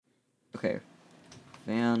Okay.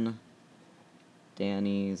 Van,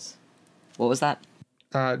 Danny's. What was that?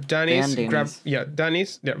 Danny's, Van, grab... Danny's. Yeah,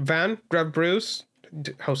 Danny's. Yeah, Van, grab Bruce,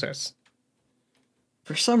 Jose's.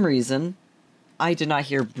 For some reason, I did not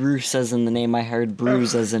hear Bruce as in the name. I heard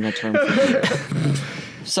Bruise as in a term for beer.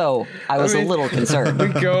 So, I was a little concerned. We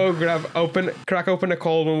go crack open a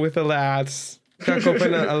cold one with the lads. Crack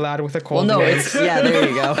open a lad with a cold Well, no, one. there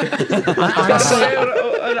you go.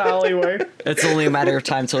 An alleyway. It's only a matter of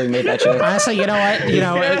time till we made that joke. Honestly, you know what?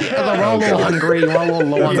 We're all a little hungry. We're all a little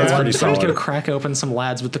low on That's blood. pretty So I'm just solid. gonna crack open some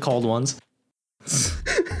lads with the cold ones.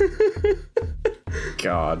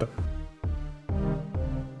 God.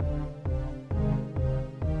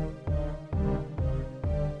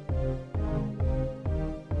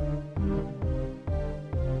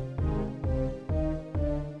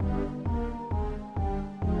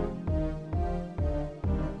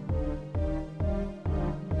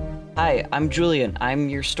 Hi, I'm Julian. I'm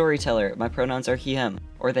your storyteller. My pronouns are he, him,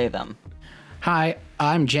 or they, them. Hi,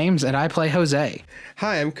 I'm James, and I play Jose.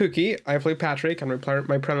 Hi, I'm Cookie. I play Patrick, and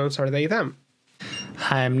my pronouns are they, them.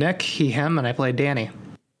 Hi, I'm Nick, he, him, and I play Danny.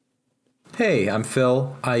 Hey, I'm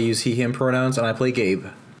Phil. I use he, him pronouns, and I play Gabe.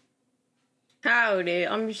 Howdy,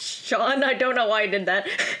 I'm Sean. I don't know why I did that.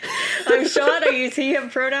 I'm Sean. I use he, him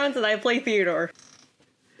pronouns, and I play Theodore.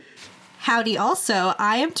 Howdy also,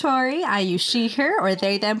 I am Tori. I use she, her, or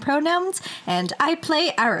they, them pronouns, and I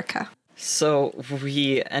play Erica. So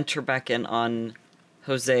we enter back in on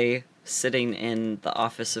Jose sitting in the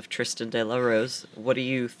office of Tristan de la Rose. What are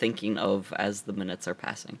you thinking of as the minutes are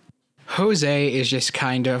passing? Jose is just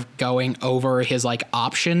kind of going over his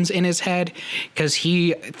options in his head because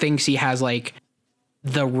he thinks he has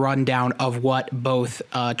the rundown of what both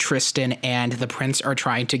Tristan and the prince are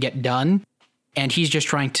trying to get done. And he's just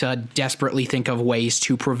trying to desperately think of ways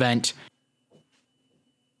to prevent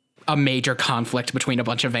a major conflict between a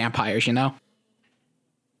bunch of vampires, you know?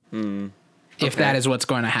 If that is what's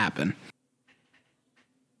going to happen.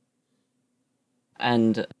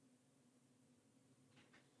 And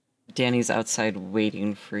Danny's outside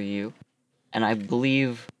waiting for you. And I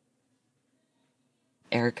believe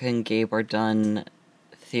Erica and Gabe are done.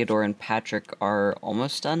 Theodore and Patrick are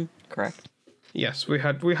almost done, correct? Yes, we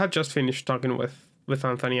had just finished talking with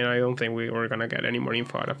Anthony, and I don't think we were gonna get any more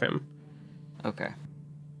info out of him. Okay.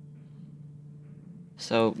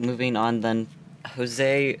 So, moving on then,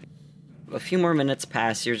 Jose, a few more minutes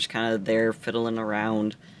pass, you're just kind of there fiddling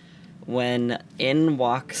around, when in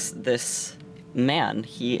walks this man.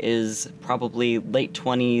 He is probably late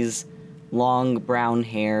 20s, long brown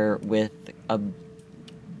hair with a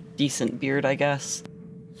decent beard, I guess.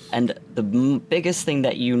 And the biggest thing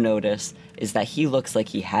that you notice is that he looks like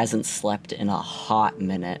he hasn't slept in a hot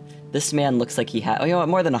minute. This man looks like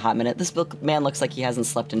more than a hot minute. This man looks like he hasn't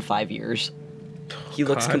slept in 5 years. He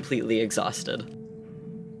looks completely exhausted.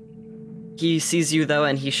 He sees you, though,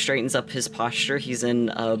 and he straightens up his posture. He's in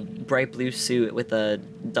a bright blue suit with a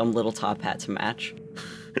dumb little top hat to match.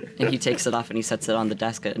 And he takes it off and he sets it on the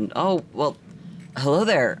desk. And, oh, well, hello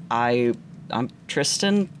there. I'm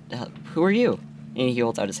Tristan. Who are you? And he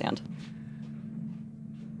holds out his hand.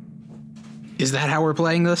 Is that how we're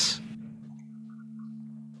playing this?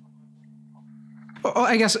 Oh,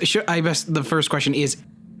 I guess the first question is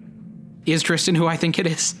Tristan who I think it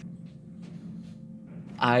is?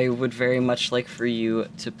 I would very much like for you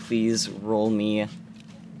to please roll me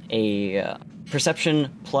a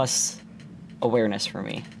perception plus awareness for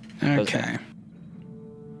me. Okay.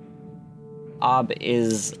 Ob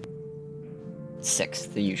is 6,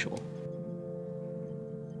 the usual.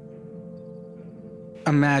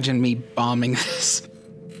 Imagine me bombing this.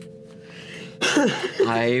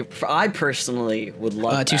 I personally would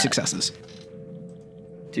love that. 2 successes.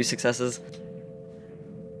 2 successes.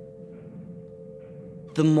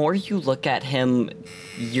 The more you look at him,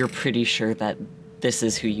 you're pretty sure that this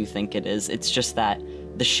is who you think it is. It's just that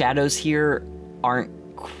the shadows here aren't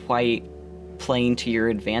quite playing to your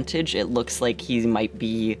advantage. It looks like he might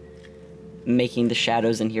be making the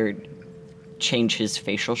shadows in here change his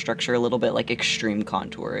facial structure a little bit, like extreme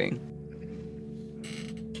contouring.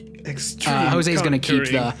 Extreme Jose's going to keep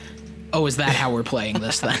contouring. is that how we're playing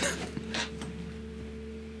this then?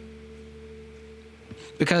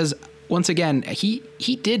 Because, once again, he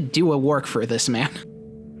did do a work for this man.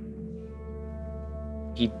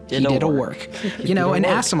 He did a work. You know, an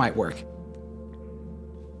Assamite work.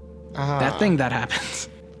 That thing that happens.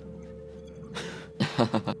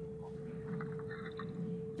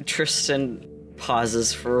 Tristan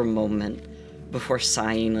pauses for a moment before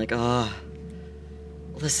sighing,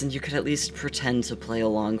 listen, you could at least pretend to play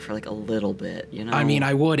along for a little bit, you know? I mean,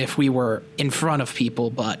 I would if we were in front of people,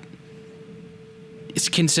 but It's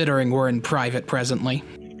considering we're in private presently.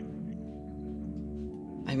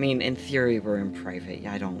 I mean, in theory, we're in private.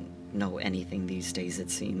 I don't know anything these days, it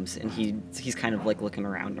seems. And he's kind of like looking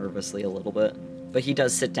around nervously a little bit. But he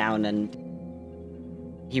does sit down and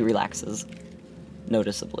he relaxes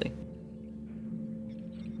noticeably.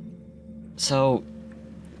 So,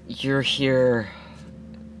 you're here.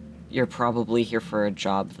 You're probably here for a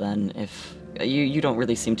job then. If you don't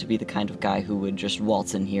really seem to be the kind of guy who would just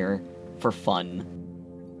waltz in here for fun.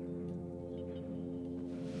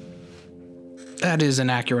 That is an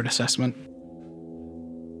accurate assessment.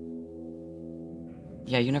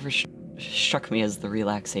 Yeah, you never struck me as the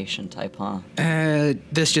relaxation type, huh?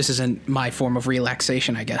 This just isn't my form of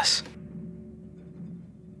relaxation, I guess.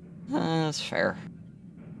 That's fair.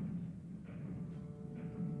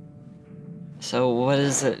 So what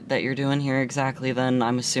is it that you're doing here exactly then?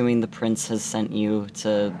 I'm assuming the prince has sent you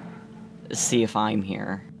to see if I'm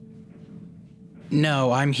here.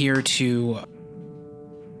 No, I'm here to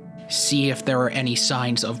see if there are any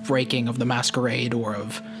signs of breaking of the masquerade or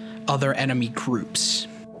of other enemy groups.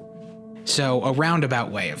 So, a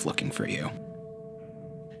roundabout way of looking for you.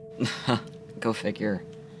 Go figure.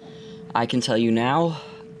 I can tell you now,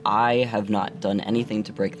 I have not done anything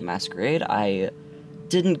to break the masquerade. I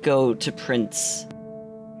didn't go to Prince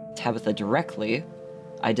Tabitha directly.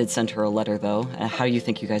 I did send her a letter, though. And how do you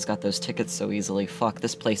think you guys got those tickets so easily? Fuck,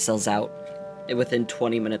 this place sells out within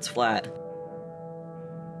 20 minutes flat.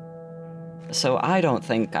 So I don't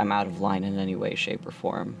think I'm out of line in any way, shape, or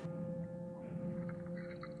form.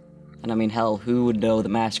 And I mean, hell, who would know the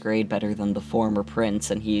masquerade better than the former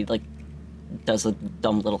prince? And he, like, does a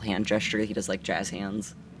dumb little hand gesture. He does, like, jazz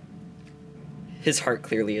hands. His heart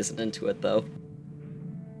clearly isn't into it, though.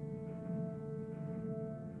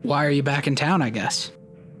 Why are you back in town, I guess?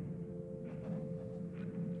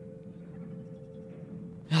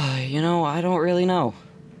 You know, I don't really know.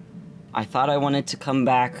 I thought I wanted to come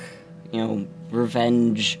back,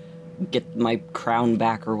 revenge, get my crown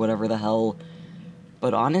back or whatever the hell.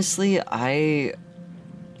 But honestly, I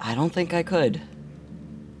don't think I could.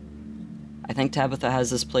 I think Tabitha has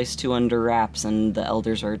this place too under wraps, and the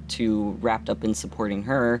elders are too wrapped up in supporting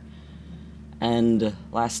her. And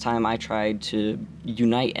last time I tried to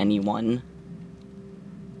unite anyone,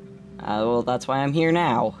 well, that's why I'm here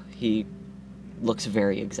now. He looks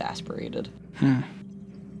very exasperated.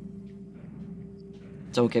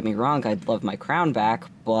 Don't get me wrong, I'd love my crown back,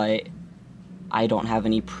 but I don't have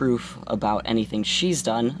any proof about anything she's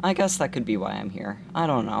done. I guess that could be why I'm here. I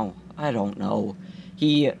don't know.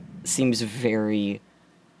 He seems very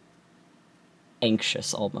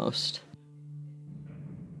anxious, almost.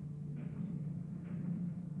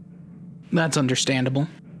 That's understandable.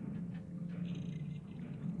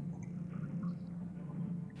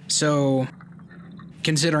 So,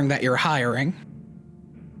 considering that you're hiring,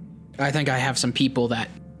 I think I have some people that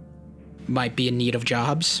might be in need of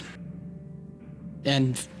jobs.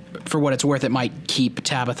 And for what it's worth, it might keep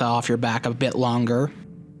Tabitha off your back a bit longer.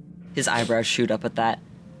 His eyebrows shoot up at that.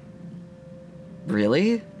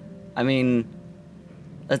 Really? I mean,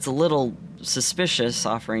 that's a little suspicious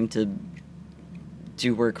offering to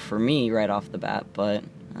do work for me right off the bat, but...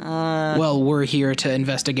 Well, we're here to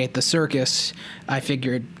investigate the circus. I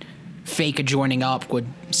figured fake joining up would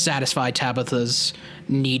satisfy Tabitha's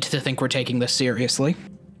need to think we're taking this seriously.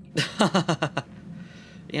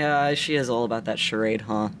 Yeah, she is all about that charade,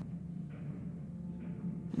 huh?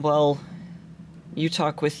 Well, you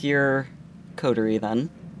talk with your coterie then.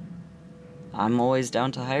 I'm always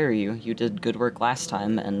down to hire you. You did good work last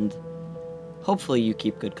time, and hopefully you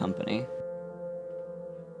keep good company.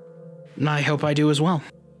 And I hope I do as well.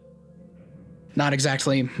 Not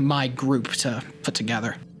exactly my group to put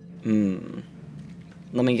together.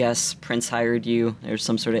 Let me guess, Prince hired you. There's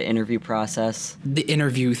some sort of interview process. The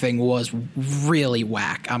interview thing was really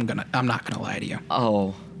whack. I'm not gonna lie to you.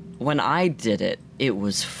 Oh, when I did it, it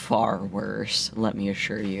was far worse, let me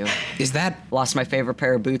assure you. Is that... Lost my favorite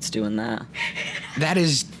pair of boots doing that. That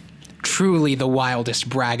is truly the wildest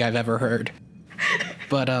brag I've ever heard.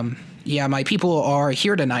 But, yeah, my people are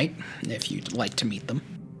here tonight, if you'd like to meet them.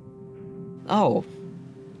 Oh,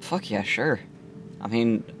 fuck yeah, sure. I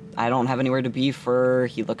mean, I don't have anywhere to be for,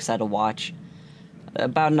 he looks at a watch.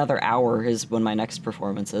 About another hour is when my next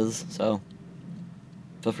performance is, so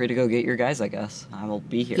feel free to go get your guys, I guess. I will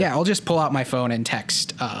be here. Yeah, I'll just pull out my phone and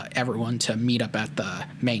text everyone to meet up at the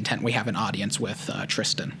main tent. We have an audience with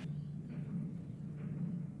Tristan.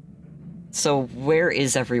 So where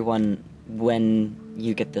is everyone when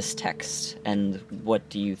you get this text, and what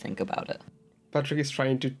do you think about it? Patrick is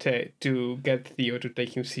trying to get Theo to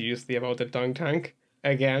take him seriously about the dunk tank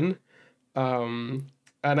again.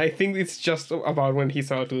 And I think it's just about when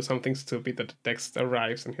he's about to do something stupid that the text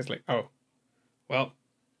arrives, and he's like, "Oh, well,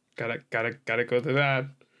 gotta go to that."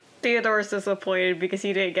 Theodore's disappointed because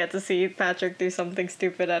he didn't get to see Patrick do something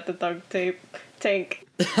stupid at the dunk tank.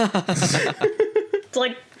 It's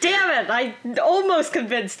like, damn it! I almost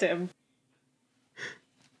convinced him.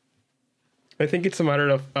 I think it's a matter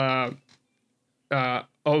of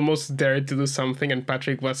almost dared to do something, and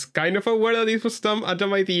Patrick was kind of aware that it was a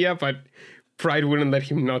dumb idea, but pride wouldn't let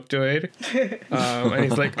him not do it. And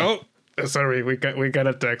he's like, "Oh, sorry, we got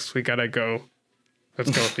a text, we gotta go.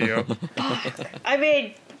 Let's go, Theo." I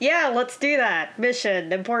mean, yeah, let's do that.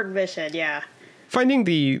 Important mission, yeah. Finding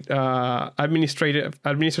the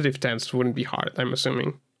administrative tents wouldn't be hard, I'm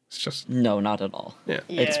assuming. It's just No, not at all. yeah.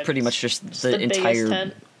 It's pretty much just the biggest entire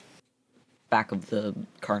tent. back of the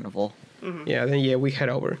carnival. Yeah, then we head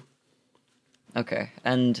over. Okay,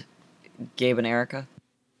 and Gabe and Erica?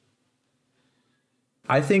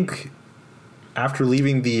 I think after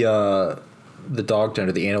leaving the dog tent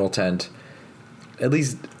or the animal tent, at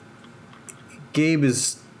least Gabe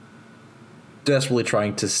is desperately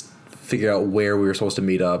trying to figure out where we were supposed to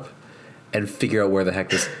meet up and figure out where the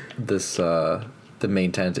heck the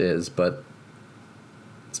main tent is, but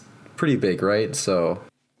it's pretty big, right? So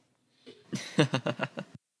I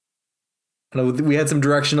know we had some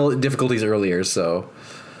directional difficulties earlier, so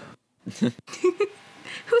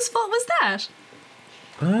Whose fault was that?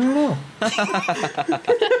 I don't know.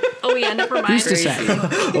 Oh yeah, never mind. Who's to say?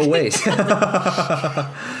 Oh wait.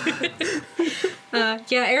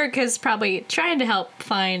 Yeah, Erica's probably trying to help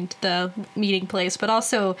find the meeting place, but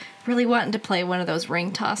also really wanting to play one of those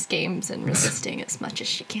ring toss games and resisting as much as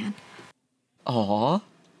she can. Aw,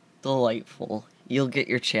 delightful. You'll get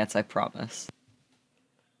your chance, I promise.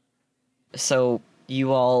 So,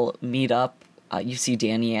 you all meet up. You see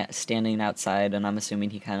Danny standing outside, and I'm assuming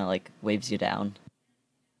he kind of, like, waves you down.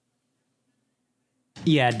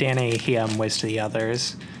 Yeah, Danny, he waves to the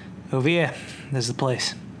others. Over here, there's the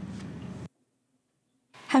place.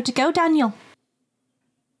 How'd it go, Daniel?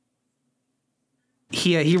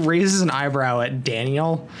 He raises an eyebrow at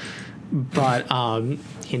Daniel, but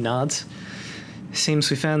he nods. Seems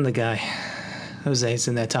we found the guy. Jose's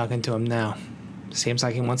in there talking to him now. Seems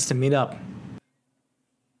like he wants to meet up.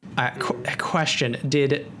 Question: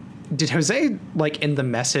 Did Jose, like, in the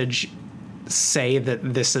message say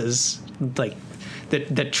that this is like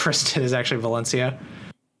that Tristan is actually Valencia?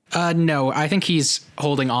 No, I think he's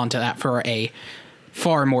holding on to that for a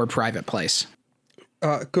far more private place.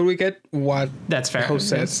 Could we get what That's fair.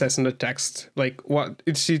 Jose says in the text? Like, what?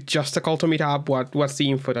 Is it just a call to meet up? What's the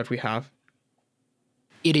info that we have?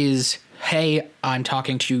 It is, hey, I'm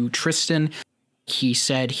talking to Tristan. He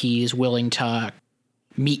said he's willing to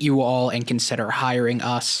meet you all and consider hiring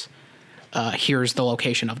us. Here's the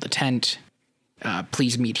location of the tent.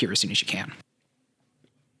 Please meet here as soon as you can.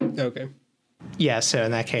 Okay. Yeah, so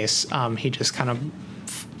in that case, he just kind of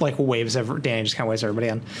like waves Danny just kind of waves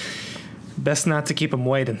everybody on. Best not to keep him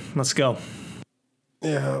waiting. Let's go.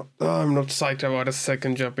 Yeah, I'm not psyched about a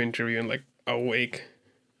second job interview in like a week.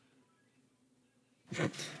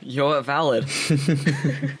 You're valid.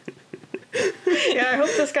 Yeah, I hope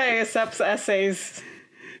this guy accepts essays.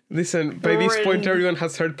 Listen, by this point, everyone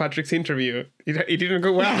has heard Patrick's interview. It didn't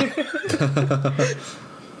go well.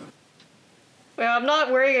 Well, I'm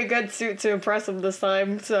not wearing a good suit to impress him this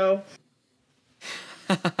time, so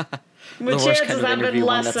my The worst chances kind of have been interview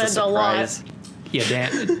one that's a lessened a lot. surprise.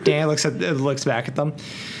 Yeah, Dan looks back at them.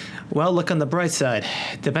 Well, look on the bright side.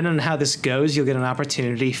 Depending on how this goes, you'll get an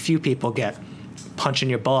opportunity few people get. Punching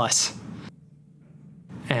your boss.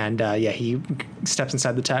 And yeah, he steps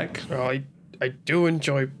inside the tech. Oh, I do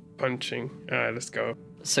enjoy punching. Let's go.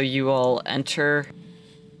 So you all enter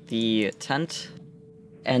the tent,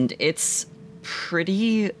 and it's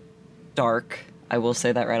pretty dark. I will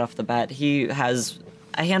say that right off the bat. He has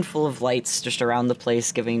a handful of lights just around the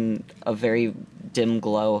place, giving a very dim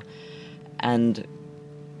glow, and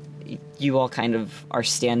you all kind of are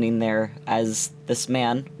standing there as this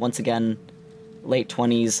man, once again, late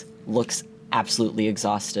 20s, looks absolutely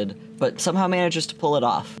exhausted, but somehow manages to pull it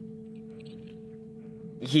off.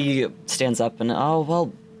 He stands up and, oh,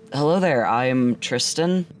 well, hello there, I'm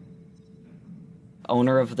Tristan,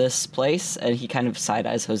 owner of this place, and he kind of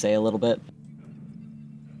side-eyes Jose a little bit.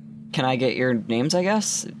 Can I get your names, I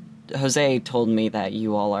guess? Jose told me that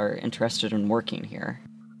you all are interested in working here.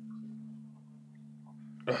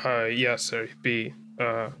 Yes, sir. It'd be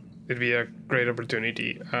a great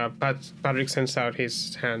opportunity. Patrick sends out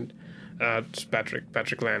his hand. It's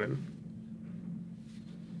Patrick Lannon.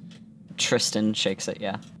 Tristan shakes it,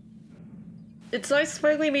 yeah. It's nice to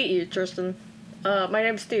finally meet you, Tristan. My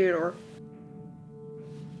name's Theodore.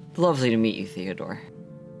 Lovely to meet you, Theodore.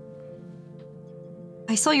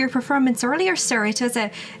 I saw your performance earlier, sir. It was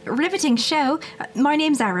a riveting show. My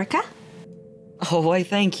name's Erica. Oh, why,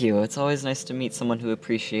 thank you. It's always nice to meet someone who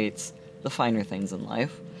appreciates the finer things in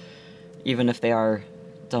life. Even if they are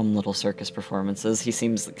dumb little circus performances. He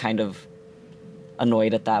seems kind of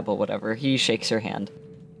annoyed at that, but whatever. He shakes her hand.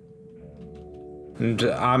 And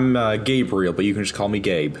I'm Gabriel, but you can just call me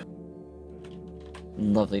Gabe.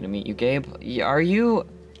 Lovely to meet you, Gabe. Are you...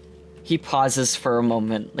 He pauses for a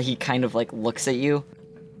moment. He kind of, like, looks at you.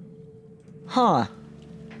 Huh.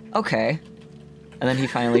 Okay. And then he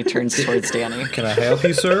finally turns towards Danny. Can I help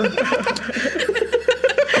you, sir?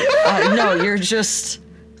 No, you're just...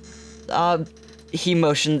 He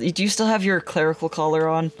motions... Do you still have your clerical collar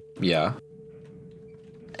on? Yeah.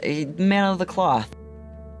 A man of the cloth.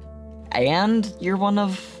 And you're one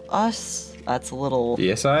of us? That's a little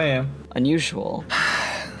Yes, I am. unusual.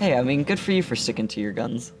 Hey, I mean, good for you for sticking to your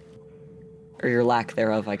guns. Or your lack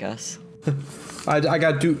thereof, I guess. I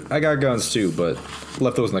got guns too, but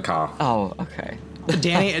left those in the car. Oh, okay.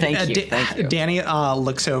 Danny, Thank you. Danny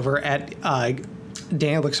looks over at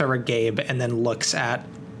Gabe and then looks at,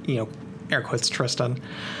 air quotes Tristan.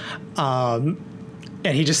 And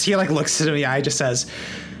he looks at him in the eye, just says,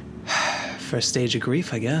 "First stage of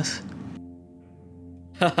grief, I guess."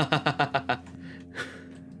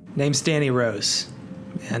 Name's Danny Rose,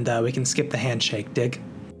 and we can skip the handshake. Dig?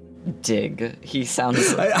 Dig. He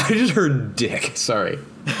sounds... I just heard dick. Sorry.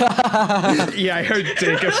 Yeah, I heard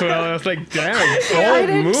dick as well. I was like, damn, I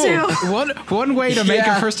did move. too. One way to make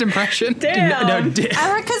Yeah. a first impression. Damn.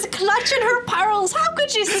 Erica's clutching her pearls. How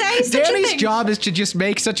could you say such a Danny's thing? job is to just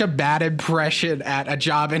make such a bad impression at a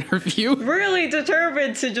job interview. Really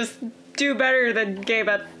determined to just do better than Gabe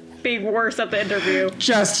at being worse at the interview.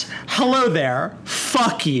 Just, hello there.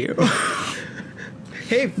 Fuck you.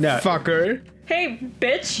 Hey, No. fucker. Hey,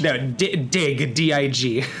 bitch. No, dig,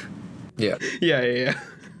 D-I-G. Yeah. Yeah.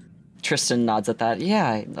 Tristan nods at that.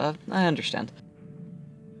 Yeah, I understand.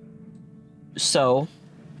 So,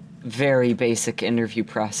 very basic interview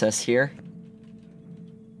process here.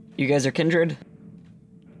 You guys are kindred?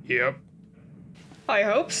 Yep. I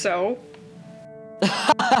hope so.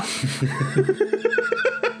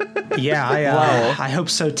 Yeah, Wow. I hope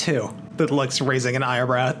so too. That looks raising an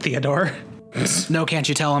eyebrow at Theodore. No, can't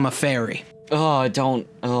you tell I'm a fairy? Oh, don't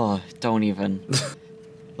even.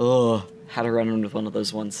 Ugh, had to run in with one of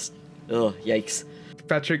those once. Ugh, yikes.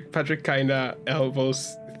 Patrick kinda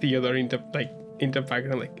elbows Theodore into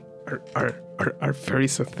background, like, are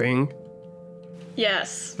fairies a thing?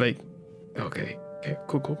 Yes. Like, okay,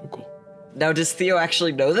 cool. Now, does Theo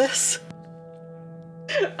actually know this?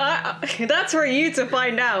 That's for you to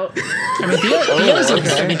find out.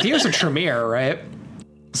 Theo's a Tremere, right?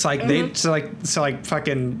 It's like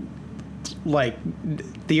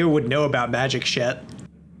Theo would know about magic shit.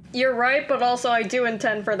 You're right, but also I do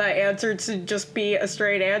intend for that answer to just be a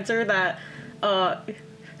straight answer that,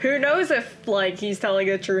 who knows if, he's telling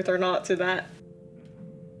the truth or not to that.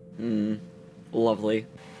 Lovely.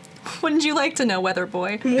 Wouldn't you like to know, Weather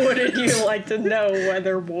Boy? Wouldn't you like to know,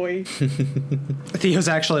 Weather Boy? Theo's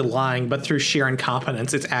actually lying, but through sheer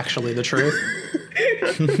incompetence, it's actually the truth.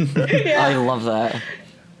 I love that.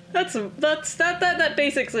 That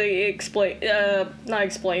basically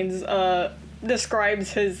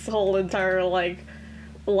describes his whole entire,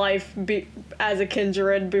 life as a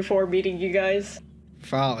kindred before meeting you guys.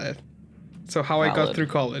 Valid. So how I got Valid. through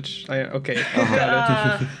college. Okay.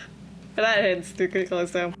 That hits too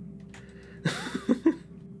close though.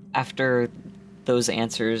 After those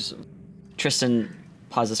answers, Tristan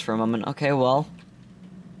pauses for a moment. Okay, well,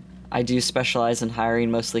 I do specialize in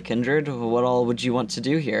hiring mostly kindred. What all would you want to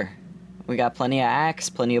do here? We got plenty of acts,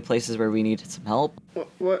 plenty of places where we need some help.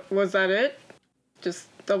 What was that? It? Just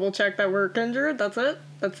double check that we're kindred. That's it.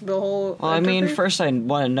 That's the whole. Well, I mean, interview? first I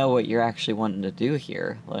want to know what you're actually wanting to do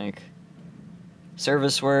here. Like,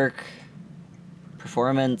 service work,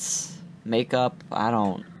 performance, makeup, I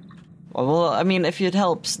don't... Well, I mean, if it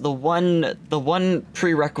helps, the one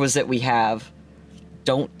prerequisite we have,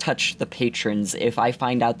 don't touch the patrons. If I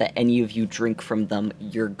find out that any of you drink from them,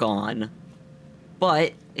 you're gone.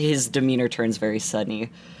 But his demeanor turns very sunny.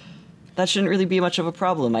 That shouldn't really be much of a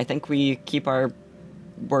problem. I think we keep our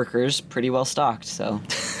workers pretty well stocked, so...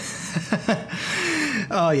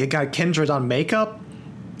 Oh, you got kindred on makeup?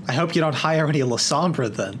 I hope you don't hire any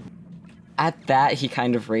Lasombra then. At that, he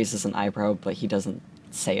kind of raises an eyebrow, but he doesn't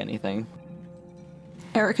say anything.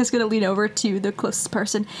 Erica's gonna lean over to the closest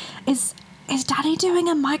person. Is Daddy doing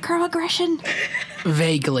a microaggression?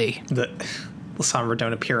 Vaguely. some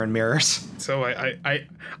don't appear in mirrors. So I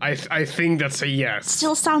think that's a yes.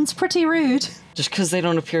 Still sounds pretty rude. Just because they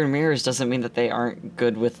don't appear in mirrors doesn't mean that they aren't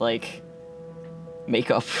good with, like,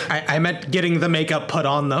 makeup. I meant getting the makeup put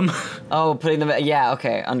on them. Oh, putting them... Yeah,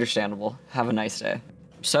 okay, understandable. Have a nice day.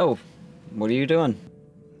 So, what are you doing?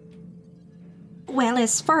 Well,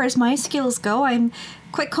 as far as my skills go, I'm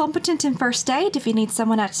quite competent in first aid. If you need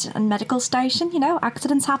someone at a medical station,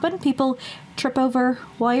 accidents happen. People trip over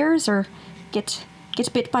wires or get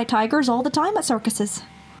bit by tigers all the time at circuses.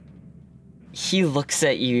 He looks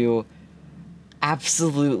at you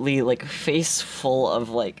absolutely, like, face full of,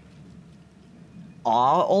 like,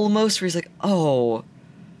 awe almost, where he's like, oh,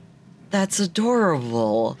 that's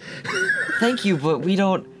adorable. Thank you, but we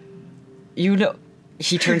don't...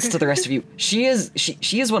 He turns to the rest of you. She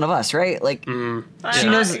is one of us, right? Like, she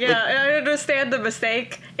knows... I understand the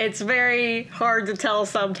mistake. It's very hard to tell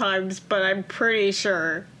sometimes, but I'm pretty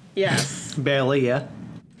sure, yes. Barely, yeah.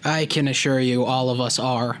 I can assure you all of us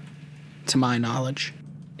are, to my knowledge.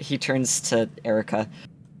 He turns to Erica.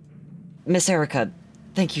 Miss Erica,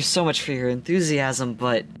 thank you so much for your enthusiasm,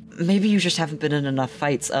 but maybe you just haven't been in enough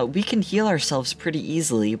fights. We can heal ourselves pretty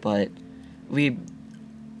easily, but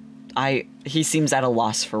he seems at a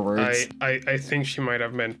loss for words. I think she might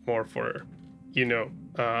have meant more for,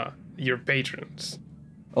 your patrons.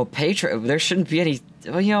 Oh, patron? There shouldn't be any...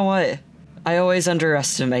 Well, you know what? I always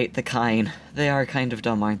underestimate the kind. They are kind of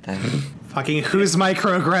dumb, aren't they? Fucking who's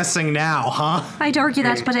microaggressing now, huh? I'd argue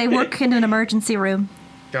that, but I work in an emergency room.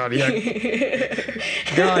 God, yeah.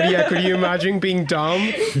 God, yeah, could you imagine being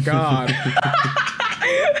dumb? God.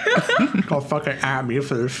 I'll fucking at me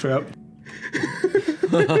for this shit.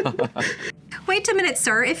 Wait a minute,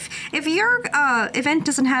 sir. If your event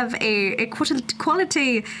doesn't have a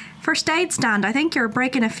quality first aid stand, I think you're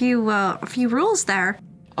breaking a few rules there.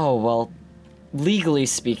 Oh, well, legally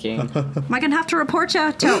speaking... Am I gonna have to report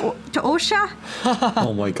you to OSHA?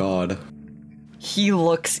 Oh my god. He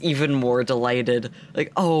looks even more delighted.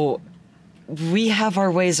 Like, oh, we have our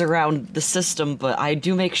ways around the system, but I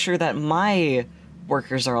do make sure that my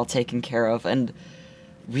workers are all taken care of, and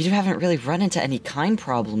we haven't really run into any kind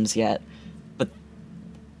problems yet. But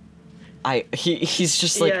he's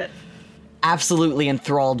just like absolutely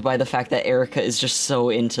enthralled by the fact that Erica is just so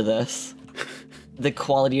into this. The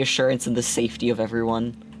quality assurance and the safety of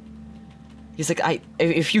everyone. He's like,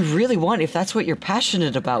 if you really want, if that's what you're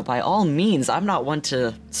passionate about, by all means, I'm not one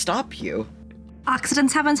to stop you.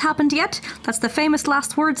 Accidents haven't happened yet. That's the famous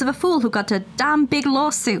last words of a fool who got a damn big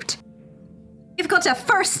lawsuit. You've got a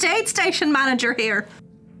first aid station manager here.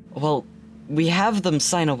 Well, we have them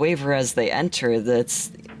sign a waiver as they enter.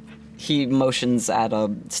 He motions at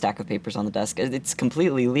a stack of papers on the desk. It's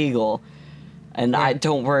completely legal. And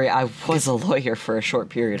don't worry, I was a lawyer for a short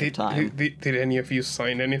period of time. Did any of you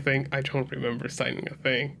sign anything? I don't remember signing a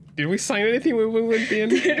thing. Did we sign anything when we went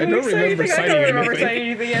in? I don't remember signing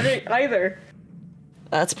anything either.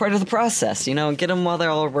 That's part of the process, get them while they're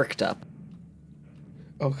all worked up.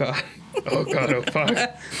 Oh god. Oh god, oh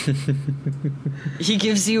fuck. He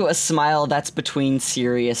gives you a smile that's between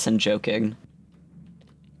serious and joking.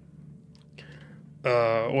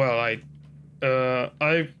 Well,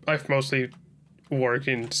 I've mostly worked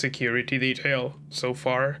in security detail so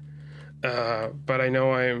far, but I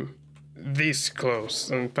know I'm this close,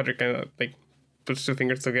 and Patrick kind of puts two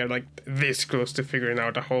fingers together, this close to figuring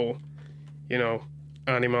out the whole,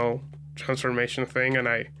 animal transformation thing, and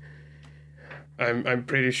I'm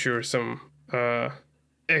pretty sure some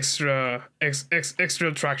extra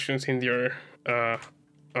attractions in your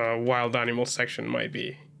wild animal section might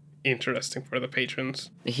be interesting for the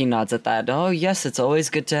patrons. He nods at that. Oh, yes, it's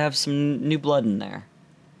always good to have some new blood in there.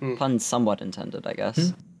 Pun somewhat intended, I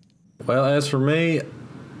guess. Well, as for me,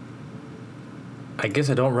 I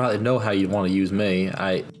guess I don't really know how you'd want to use me.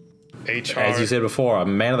 HR. As you said before, I'm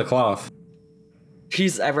a man of the cloth.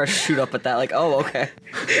 He's ever shoot up at that, okay.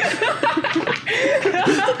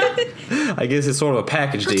 I guess it's sort of a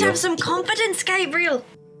package Let's deal. have some confidence, Gabriel.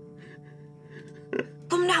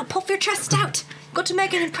 Come now, puff your chest out. Got to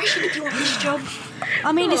make an impression if you want this job.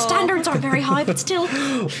 I mean, the standards aren't very high, but still.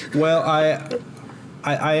 Well,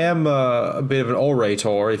 I am a bit of an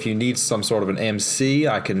orator. If you need some sort of an MC,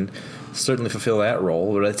 I can certainly fulfill that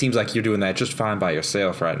role. But it seems like you're doing that just fine by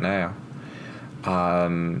yourself right now.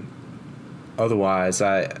 Otherwise,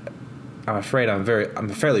 I'm afraid I'm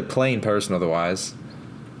a fairly plain person. Otherwise,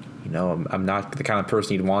 I'm not the kind of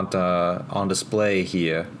person you'd want on display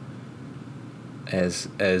here.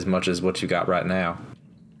 As much as what you got right now.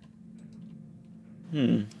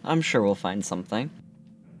 I'm sure we'll find something.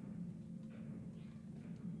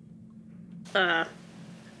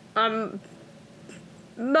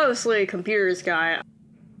 mostly computers guy.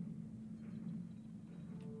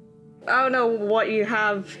 I don't know what you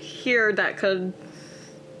have here that could,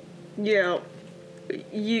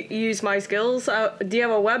 use my skills. Do you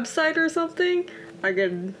have a website or something? I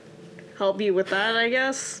could help you with that, I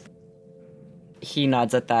guess. He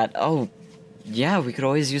nods at that. Oh, yeah, we could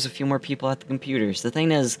always use a few more people at the computers. The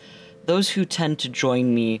thing is, those who tend to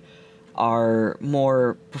join me are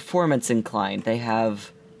more performance inclined. They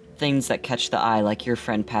have things that catch the eye, like your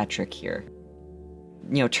friend Patrick here.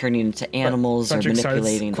 Turning into animals or Patrick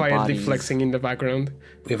manipulating starts the quietly bodies. flexing in the background.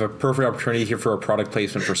 We have a perfect opportunity here for a product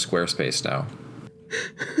placement for Squarespace now.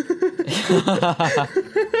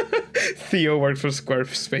 Theo works for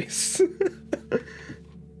Squarespace.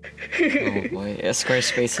 Oh boy,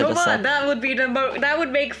 Squarespace hit Come us on, up. that would be that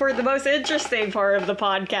would make for the most interesting part of the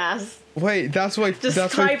podcast. Wait, that's why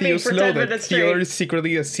typing Theo's for 10 loaded. minutes Theo straight. is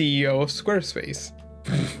secretly a CEO of Squarespace.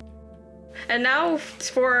 And now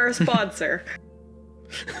for our sponsor.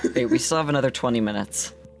 Wait, we still have another 20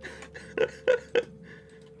 minutes.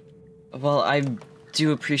 Well, I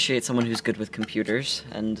do appreciate someone who's good with computers,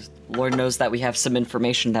 and Lord knows that we have some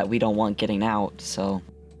information that we don't want getting out, so...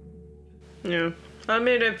 Yeah. I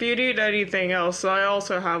mean, if you need anything else, I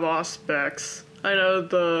also have Auspex. I know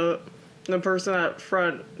the person at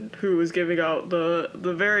front who was giving out the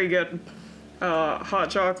very good hot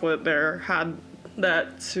chocolate there had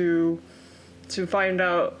that to find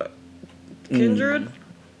out Kindred.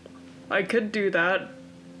 I could do that,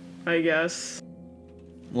 I guess.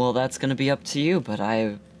 Well, that's gonna be up to you, but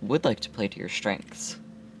I would like to play to your strengths.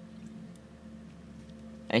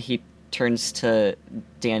 And he turns to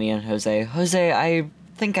Danny and Jose. Jose, I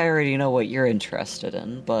think I already know what you're interested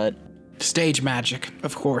in, but... Stage magic,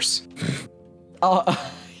 of course. Oh,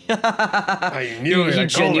 I knew it. he I called it.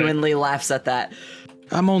 genuinely laughs at that.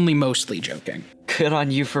 I'm only mostly joking. Good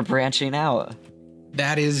on you for branching out.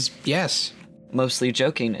 That is, yes. Mostly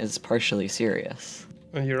joking is partially serious.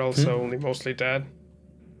 And you're also only mostly dead.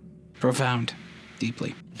 Profound.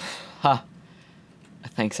 Deeply. Ha.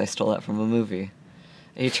 Thanks, I stole that from a movie.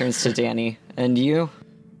 He turns to Danny. And you?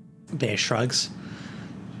 Bay shrugs.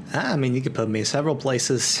 I mean, you could put me several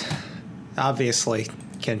places. Obviously,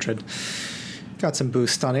 Kindred. Got some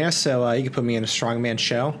boost on here, so you could put me in a strongman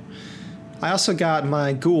show. I also got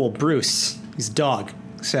my ghoul, Bruce. He's a dog.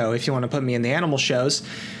 So if you want to put me in the animal shows,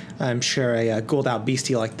 I'm sure a ghouled out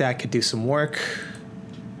beastie like that could do some work.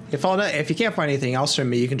 If you can't find anything else from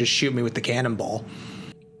me, you can just shoot me with the cannonball.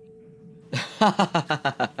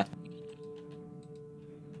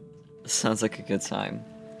 Sounds like a good time.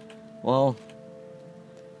 Well,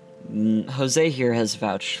 Jose here has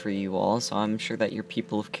vouched for you all, so I'm sure that you're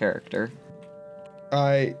people of character.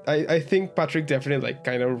 I think Patrick definitely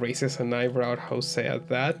kind of raises an eyebrow at Jose at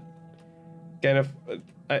that. Kind of,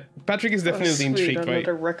 Patrick is definitely Sweet, intrigued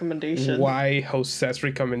another by recommendation. why Jose's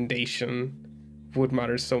recommendation would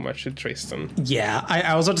matter so much to Tristan. Yeah,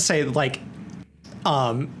 I was about to say,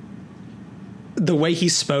 the way he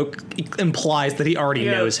spoke implies that he already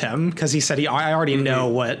knows him, because he said I already know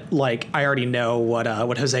what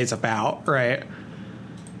Jose's about, right?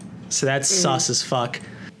 So that's sus as fuck.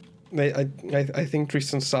 I think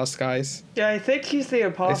Tristan's sus, guys. Yeah, I think he's the I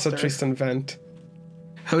imposter. saw Tristan vent.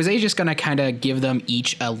 Jose's just gonna kind of give them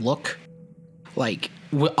each a look. Like,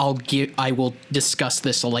 I will discuss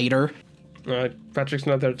this later. Patrick's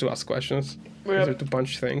not there to ask questions. He's Yep. there to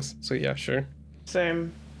punch things. So yeah, sure.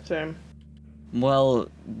 Same. Well,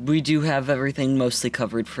 we do have everything mostly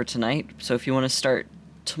covered for tonight, so if you want to start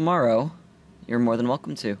tomorrow, you're more than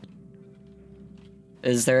welcome to.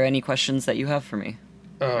 Is there any questions that you have for me?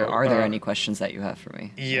 Or are there any questions that you have for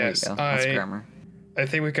me? Yes, there you go. That's grammar. I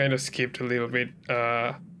think we kind of skipped a little bit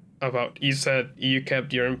about, you said you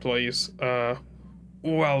kept your employees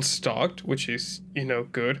well stocked, which is,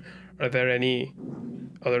 good. Are there any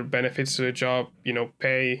other benefits to the job,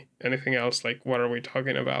 pay, anything else? Like, what are we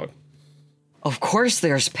talking about? Of course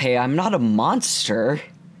there's pay. I'm not a monster.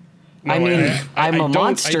 No, I mean, I'm a don't-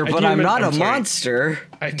 monster, I but didn't I'm mean- not a sorry. monster.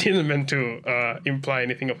 I didn't mean to imply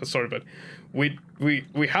anything of the sort, but we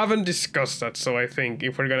haven't discussed that, so I think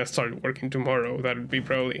if we're gonna start working tomorrow, that would be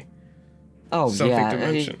probably Oh, something yeah. to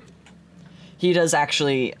mention. He does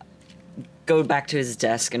actually go back to his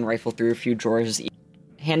desk and rifle through a few drawers,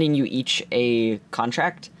 handing you each a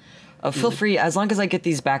contract. Feel free, as long as I get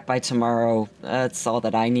these back by tomorrow, that's all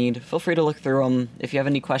that I need. Feel free to look through them. If you have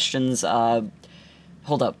any questions,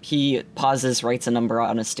 hold up. He pauses, writes a number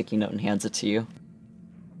on a sticky note, and hands it to you.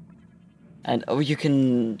 And you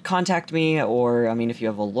can contact me, or, I mean, if you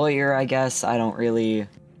have a lawyer, I guess. I don't really...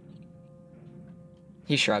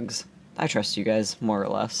 He shrugs. I trust you guys, more or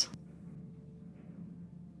less.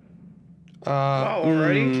 Wow,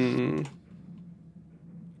 already?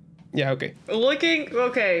 Yeah, okay.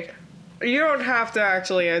 Okay, you don't have to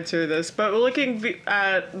actually answer this, but looking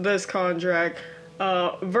at this contract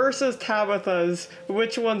versus Tabitha's,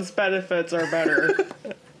 which one's benefits are better,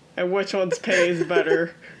 and which one's pay is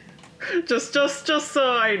better? Just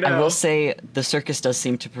so I know. I will say the circus does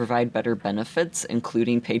seem to provide better benefits,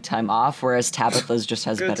 including paid time off, whereas Tabitha's just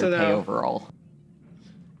has Good better to pay know. overall.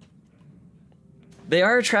 They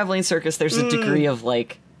are a traveling circus. There's a degree of,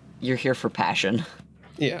 like, you're here for passion.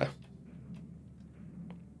 Yeah.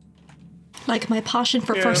 Like my passion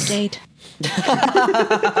for first aid.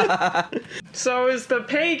 So is the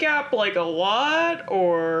pay gap like a lot,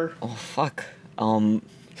 or Oh, fuck. I'm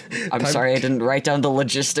sorry I didn't write down the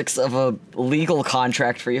logistics of a legal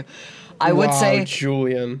contract for you. I would Wow, say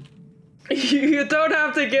Julian. you don't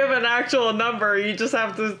have to give an actual number, you just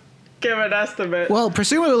have to give an estimate. Well,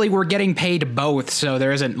 presumably we're getting paid both, so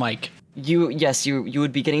there isn't like. you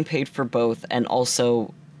would be getting paid for both, and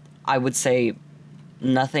also I would say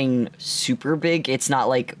nothing super big. It's not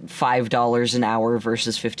like $5 an hour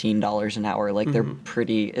versus $15 an hour. Like they're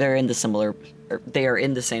in the they are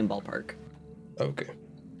in the same ballpark. Okay.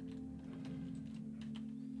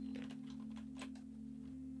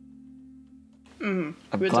 I'm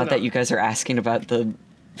Good to glad that know. you guys are asking about the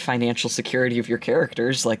financial security of your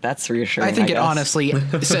characters. Like, that's reassuring. I think it guess. honestly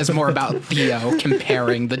says more about Theo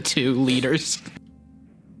comparing the two leaders.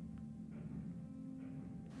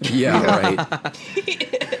 Yeah, right.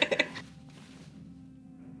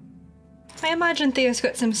 I imagine Theo's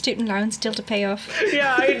got some student loans still to pay off.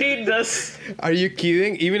 Yeah, I need this. Are you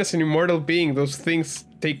kidding? Even as an immortal being, those things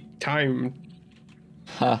take time.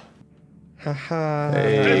 Huh. Haha.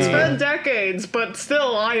 It's been decades, but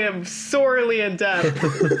still, I am sorely in debt.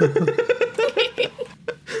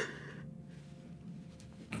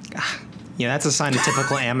 Yeah, that's a sign of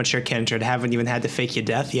typical amateur kindred. Haven't even had to fake your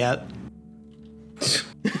death yet.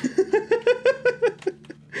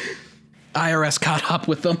 IRS caught up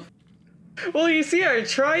with them. Well, you see, I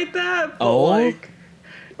tried that, but Oh? like,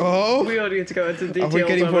 Oh, we don't need to go into are details we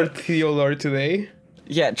getting of more it. Theo lore today?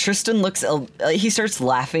 Yeah, Tristan looks. He starts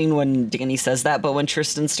laughing when Danny says that, but when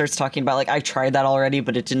Tristan starts talking about, like, I tried that already,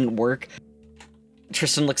 but it didn't work,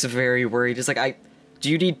 Tristan looks very worried. He's like, do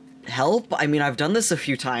you need help? I mean, I've done this a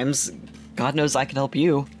few times. God knows I can help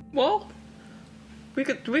you. Well, we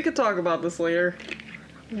could talk about this later.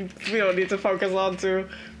 We don't need to focus on to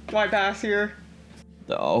my past here.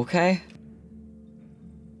 Okay.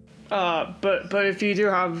 But if you do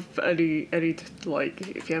have any like,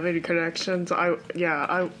 if you have any connections, I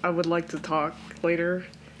would like to talk later.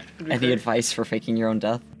 It'd be Any great. advice for faking your own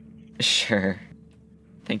death? Sure.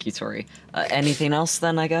 Thank you, Tori. Anything else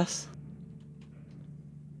then, I guess?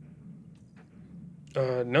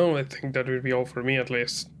 No, I think that would be all for me at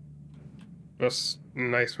least. It was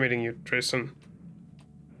nice meeting you, Tristan.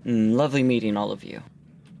 Lovely meeting all of you.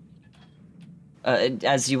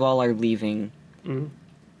 As you all are leaving,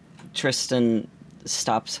 Tristan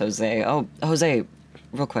stops Jose. Oh, Jose,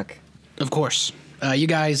 real quick. Of course. You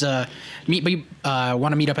guys want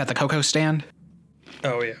to meet up at the Cocoa stand?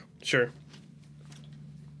 Oh yeah, sure.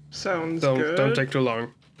 Sounds Don't good. take too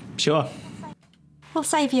long. Sure. We'll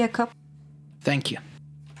save you a cup. Thank you.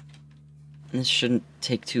 This shouldn't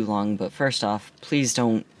take too long, but first off, please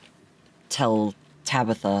don't tell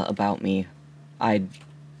Tabitha about me. I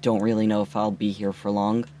don't really know if I'll be here for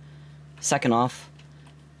long. Second off,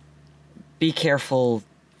 be careful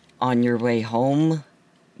on your way home.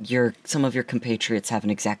 Some of your compatriots haven't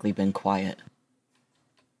exactly been quiet.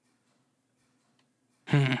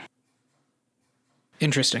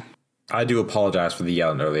 Interesting. I do apologize for the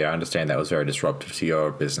yelling earlier. I understand that was very disruptive to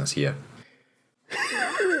your business here.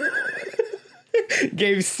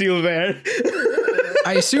 Gabe's still there.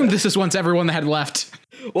 I assume this is once everyone had left.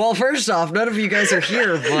 Well, first off, none of you guys are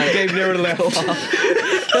here, but... Gabe never left.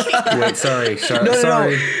 Wait, sorry.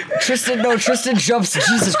 No. Tristan jumps.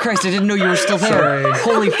 Jesus Christ, I didn't know you were still there. Sorry.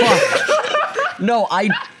 Holy fuck. No, I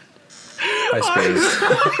suppose.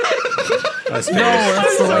 that's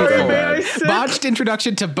the Sorry, way my May bad. I sit? Botched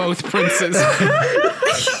introduction to both princes.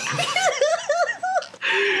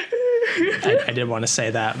 I did want to say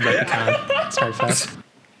that, but you can't. It's hard fast.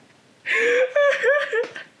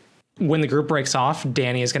 When the group breaks off,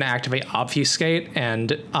 Danny is going to activate Obfuscate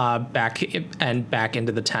and back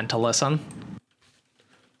into the tent to listen.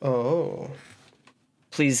 Oh.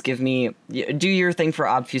 Please do your thing for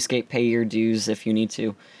Obfuscate, pay your dues if you need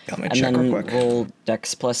to. Let me And check then real quick. roll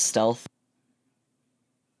Dex plus Stealth.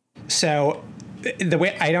 So the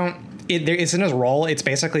way there isn't a roll. It's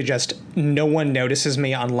basically just no one notices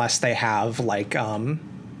me unless they have like I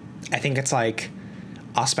think it's like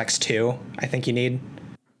Auspex 2, I think you need.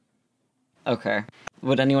 Okay.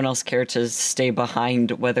 Would anyone else care to stay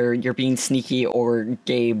behind, whether you're being sneaky or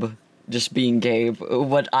Gabe just being Gabe?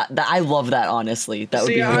 I love that, honestly. That would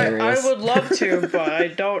be hilarious. I would love to, but I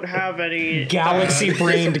don't have any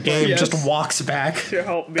Galaxy-brained Gabe Yes. just walks back. to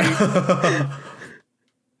help me.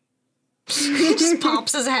 He just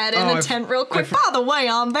pops his head in the tent real quick. By the way,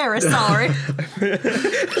 I'm very sorry.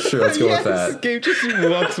 Sure, let's go with that. Gabe just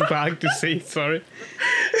walks back to say sorry.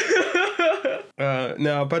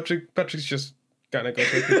 No, Patrick's just gonna go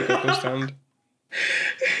to a critical stand.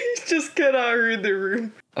 He's just gonna read the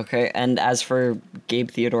room. Okay, and as for Gabe,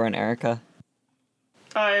 Theodore, and Erica?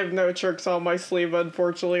 I have no tricks on my sleeve,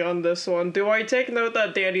 unfortunately, on this one. Do I take note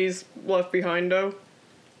that Danny's left behind, though?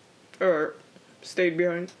 Or stayed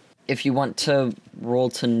behind? If you want to roll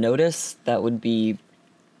to notice, that would be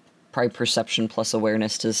probably perception plus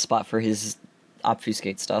awareness to spot for his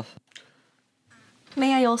obfuscate stuff.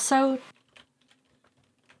 May I also?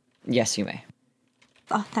 Yes, you may.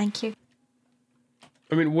 Oh, thank you.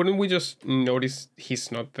 I mean, wouldn't we just notice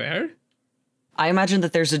he's not there? I imagine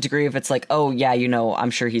that there's a degree of it's like, oh, yeah, I'm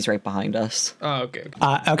sure he's right behind us. Oh, okay.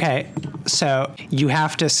 Okay, so you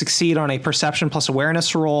have to succeed on a perception plus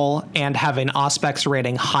awareness roll and have an Auspex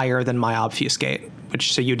rating higher than my obfuscate,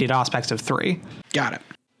 so you did Auspex of 3. Got it.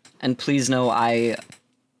 And please know,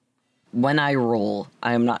 when I roll,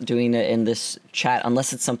 I am not doing it in this chat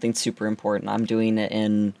unless it's something super important. I'm doing it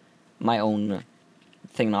in my own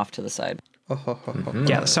thing off to the side.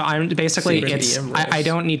 Yeah, so I'm basically, Secret I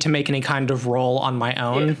don't need to make any kind of roll on my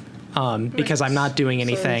own because I'm not doing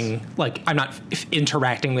anything, like, I'm not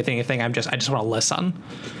interacting with anything, I just want to listen.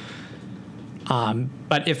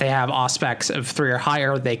 But if they have Auspex of 3 or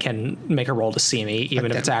higher, they can make a roll to see me,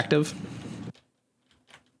 even if it's active.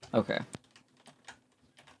 Okay.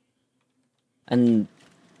 And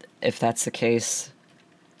if that's the case,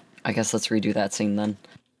 I guess let's redo that scene then.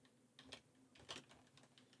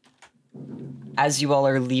 As you all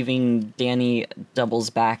are leaving, Danny doubles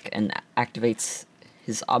back and activates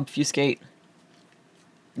his obfuscate.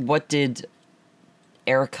 What did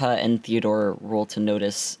Erica and Theodore roll to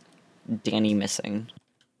notice Danny missing?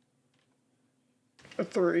 A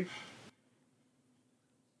 3.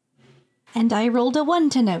 And I rolled a 1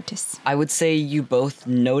 to notice. I would say you both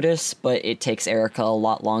notice, but it takes Erica a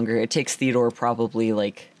lot longer. It takes Theodore probably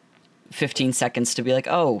like 15 seconds to be like,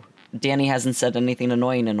 oh, Danny hasn't said anything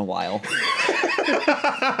annoying in a while.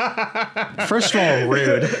 First of all,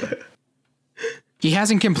 rude. He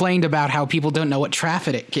hasn't complained about how people don't know what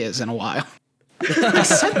traffic is in a while. I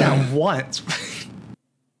said that once.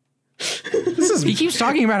 He keeps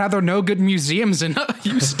talking about how there are no good museums in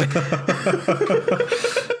Houston.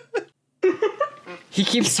 He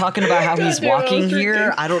keeps talking about how he's Goddamn, walking I was here.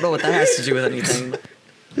 drinking. I don't know what that has to do with anything.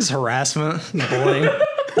 This is harassment, bullying.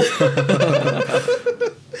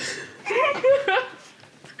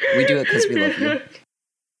 We do it because we love you.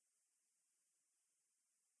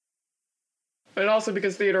 And also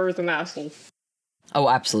because Theodore is an asshole. Oh,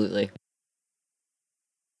 absolutely.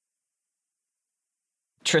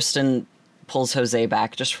 Tristan pulls Jose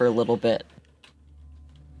back just for a little bit.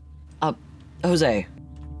 Jose.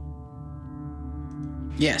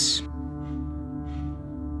 Yes.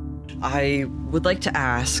 I would like to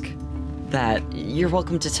ask that you're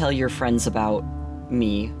welcome to tell your friends about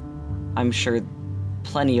me. I'm sure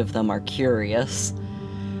plenty of them are curious.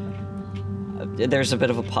 There's a bit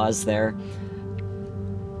of a pause there.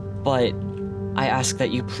 But I ask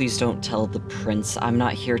that you please don't tell the prince. I'm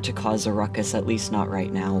not here to cause a ruckus, at least not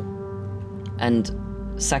right now. And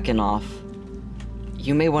second off,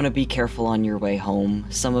 you may want to be careful on your way home.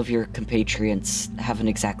 Some of your compatriots haven't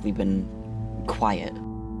exactly been quiet.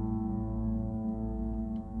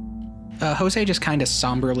 Jose just kind of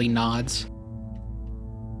somberly nods.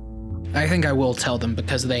 I think I will tell them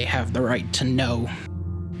because they have the right to know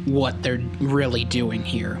what they're really doing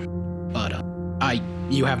here. But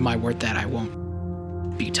you have my word that I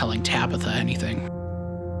won't be telling Tabitha anything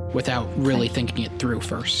without really thinking it through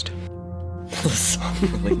first.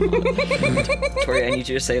 Tori, I need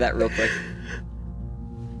you to say that real quick.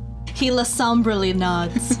 He somberly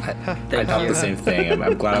nods. I thought the same thing.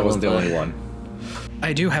 I'm glad I wasn't the only one.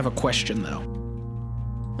 I do have a question, though.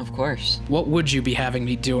 Of course. What would you be having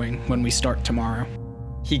me doing when we start tomorrow?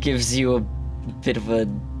 He gives you a bit of a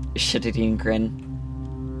shit-eating grin.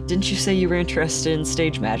 Didn't you say you were interested in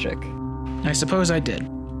stage magic? I suppose I did.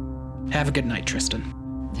 Have a good night, Tristan.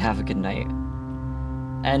 Have a good night.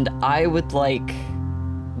 And I would like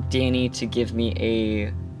Danny to give me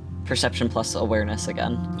a perception plus awareness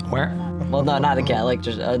again. Where? Well, no, not again. Like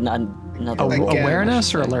just another roll.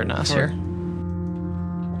 Awareness or alertness here?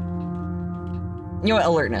 You know what?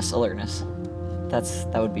 Alertness.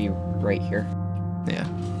 That would be right here. Yeah.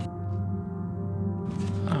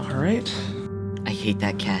 All right. I hate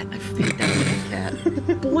that cat. I hate that little cat.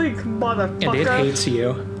 Blink, motherfucker. And it hates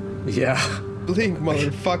you. Yeah. Blink,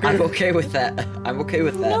 motherfucker. I'm okay with that.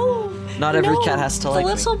 No. Not every no, cat has to like The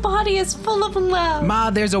me. little body is full of love.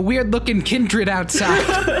 Ma, there's a weird looking kindred outside.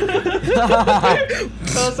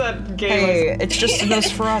 How's that game? Hey, it's just a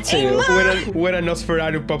Nosferatu. when a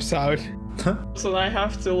Nosferatu pops out. So I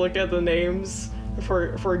have to look at the names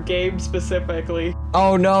for Gabe specifically.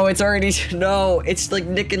 Oh no, it's already no. It's like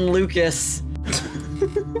Nick and Lucas.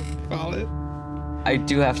 Valid. I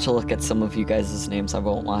do have to look at some of you guys' names. I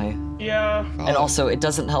won't lie. Yeah. And also, it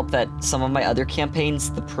doesn't help that some of my other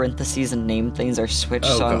campaigns, the parentheses and name things are switched.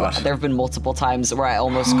 Oh, so God. there have been multiple times where I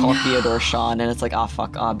almost call Theodore Sean, and it's like,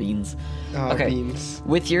 fuck, beans. Oh, Okay. beans.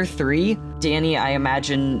 With your 3, Danny, I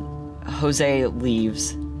imagine Jose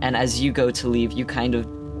leaves, and as you go to leave, you kind of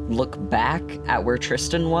look back at where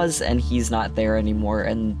Tristan was, and he's not there anymore,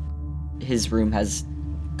 and his room has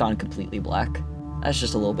gone completely black. That's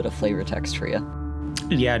just a little bit of flavor text for you.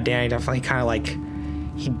 Yeah, Danny definitely kind of like,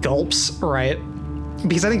 he gulps, right?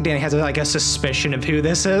 Because I think Danny has like a suspicion of who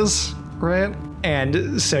this is, right?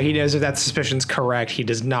 And so he knows if that suspicion's correct, he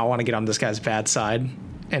does not want to get on this guy's bad side.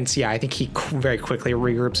 And so yeah, I think he very quickly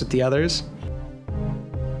regroups with the others.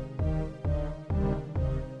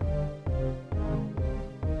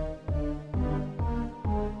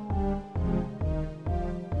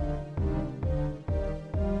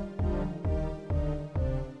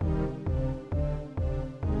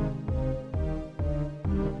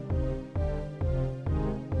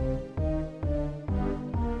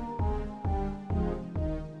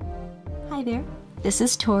 Hi there. This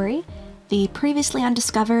is Tori, the previously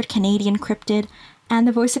undiscovered Canadian cryptid, and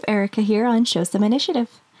the voice of Erica here on Show Some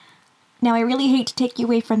Initiative. Now, I really hate to take you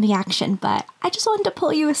away from the action, but I just wanted to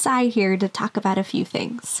pull you aside here to talk about a few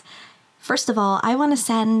things. First of all, I want to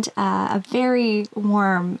send a very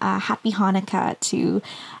warm Happy Hanukkah to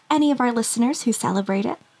any of our listeners who celebrate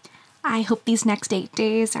it. I hope these next 8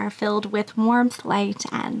 days are filled with warmth, light,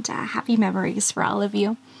 and happy memories for all of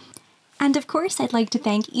you. And of course, I'd like to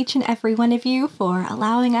thank each and every one of you for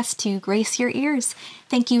allowing us to grace your ears.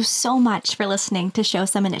 Thank you so much for listening to Show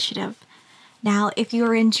Some Initiative. Now, if you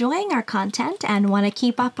are enjoying our content and want to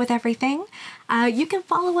keep up with everything, you can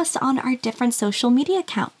follow us on our different social media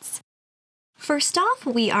accounts. First off,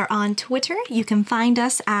 we are on Twitter. You can find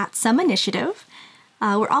us at Some Initiative.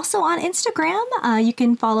 We're also on Instagram. You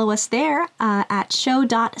can follow us there at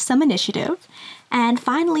show.someinitiative. And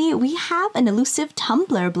finally, we have an elusive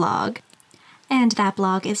Tumblr blog. And that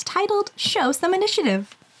blog is titled Show Some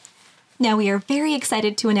Initiative. Now, we are very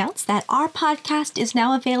excited to announce that our podcast is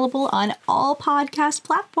now available on all podcast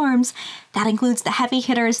platforms. That includes the heavy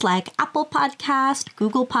hitters like Apple Podcast,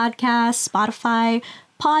 Google Podcast, Spotify,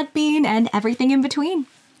 Podbean, and everything in between.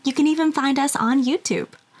 You can even find us on YouTube.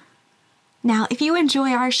 Now, if you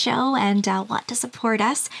enjoy our show and want to support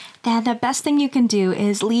us, then the best thing you can do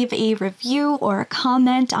is leave a review or a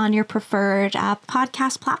comment on your preferred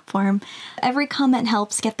podcast platform. Every comment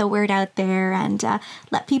helps get the word out there and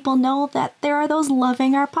let people know that there are those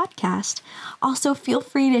loving our podcast. Also, feel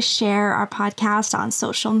free to share our podcast on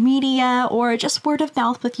social media or just word of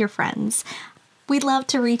mouth with your friends. We'd love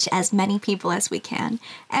to reach as many people as we can,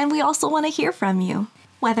 and we also want to hear from you.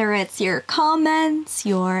 Whether it's your comments,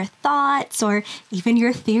 your thoughts, or even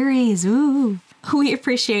your theories, we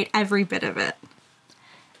appreciate every bit of it.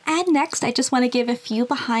 And next, I just want to give a few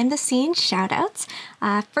behind-the-scenes shout-outs.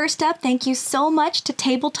 First up, thank you so much to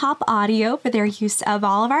Tabletop Audio for their use of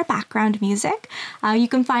all of our background music. You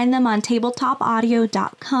can find them on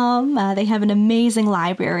tabletopaudio.com. They have an amazing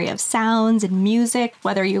library of sounds and music,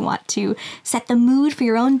 whether you want to set the mood for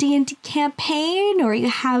your own D&D campaign or you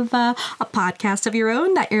have a podcast of your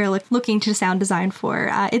own that you're looking to sound design for.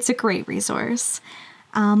 It's a great resource.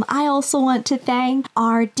 I also want to thank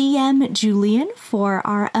our DM, Julian, for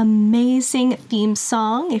our amazing theme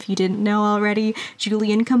song. If you didn't know already,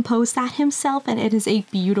 Julian composed that himself, and it is a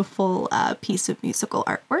beautiful piece of musical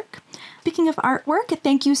artwork. Speaking of artwork,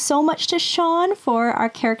 thank you so much to Sean for our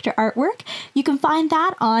character artwork. You can find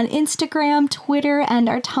that on Instagram, Twitter, and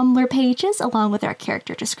our Tumblr pages, along with our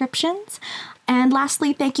character descriptions. And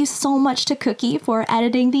lastly, thank you so much to Cookie for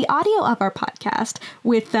editing the audio of our podcast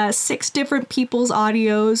with 6 different people's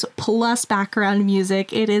audios plus background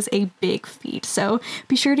music. It is a big feat, so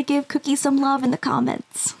be sure to give Cookie some love in the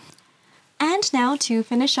comments. And now to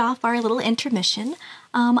finish off our little intermission,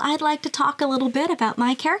 I'd like to talk a little bit about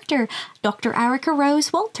my character, Dr. Erica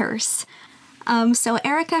Rose Walters. So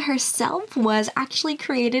Erica herself was actually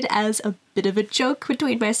created as a bit of a joke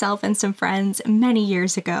between myself and some friends many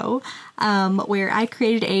years ago, where I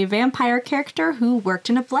created a vampire character who worked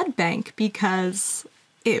in a blood bank because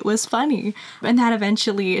it was funny. And that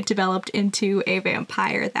eventually developed into a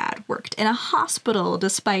vampire that worked in a hospital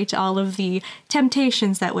despite all of the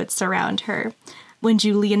temptations that would surround her. When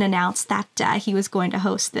Julian announced that he was going to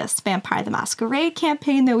host this Vampire the Masquerade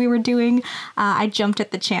campaign that we were doing, I jumped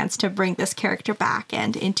at the chance to bring this character back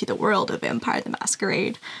and into the world of Vampire the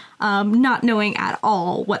Masquerade, not knowing at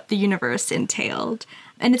all what the universe entailed.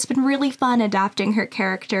 And it's been really fun adapting her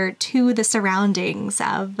character to the surroundings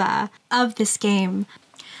of this game.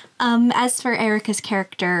 As for Erica's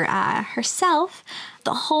character herself,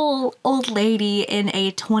 the whole old lady in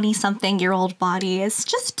a 20-something-year-old body is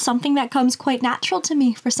just something that comes quite natural to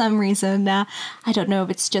me for some reason. I don't know if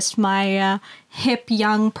it's just my hip,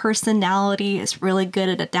 young personality is really good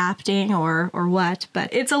at adapting or what,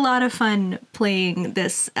 but it's a lot of fun playing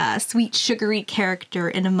this sweet, sugary character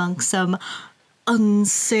in amongst some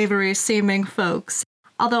unsavory-seeming folks.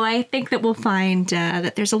 Although I think that we'll find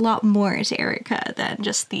that there's a lot more to Erica than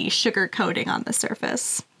just the sugar coating on the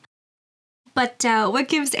surface. But what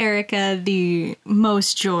gives Erica the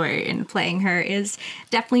most joy in playing her is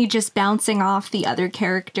definitely just bouncing off the other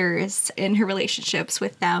characters in her relationships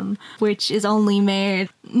with them, which is only made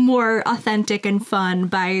more authentic and fun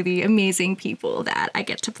by the amazing people that I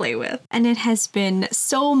get to play with. And it has been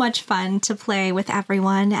so much fun to play with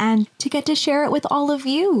everyone and to get to share it with all of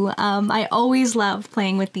you. I always love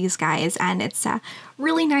playing with these guys, and it's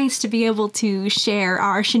really nice to be able to share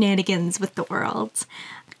our shenanigans with the world.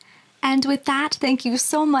 And with that, thank you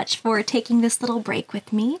so much for taking this little break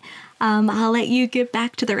with me. I'll let you get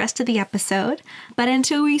back to the rest of the episode. But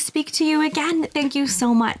until we speak to you again, thank you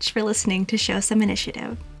so much for listening to Show Some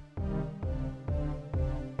Initiative.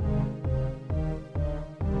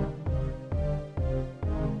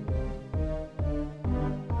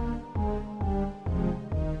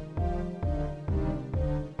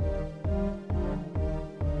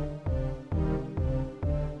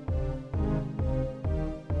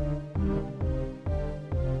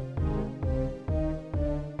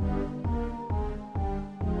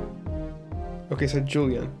 Okay, so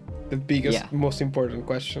Julian, the biggest, most important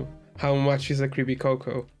question: how much is a creepy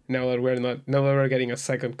cocoa? Now that we're getting a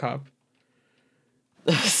second cup.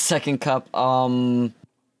 Second cup. I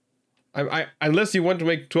unless you want to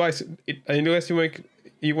make twice, unless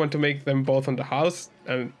you want to make them both on the house,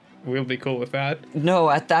 and we'll be cool with that. No,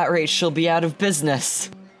 at that rate, she'll be out of business.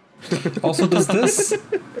 Also, is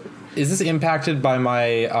this impacted by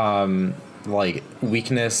my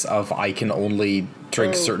weakness of I can only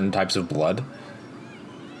drink certain types of blood?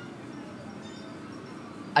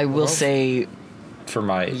 I will say, for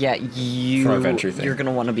my venture thing, you're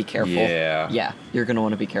gonna want to be careful. Yeah, you're gonna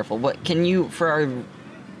want to be careful. What can you, for our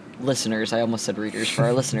listeners? I almost said readers. For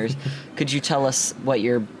our listeners, could you tell us what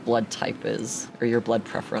your blood type is or your blood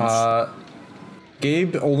preference?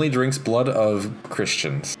 Gabe only drinks blood of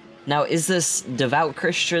Christians. Now, is this devout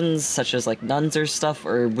Christians, such as like nuns or stuff,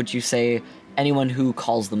 or would you say anyone who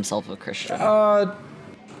calls themselves a Christian?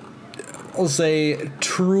 I'll say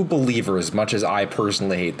true believers, much as I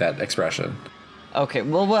personally hate that expression. Okay,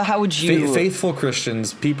 well, how would you... Faithful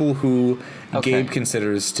Christians, people who Gabe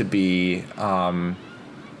considers to be,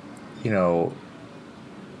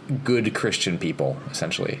 good Christian people,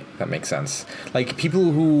 essentially. That makes sense. Like,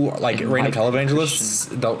 people who, like, random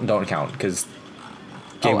televangelists don't count, because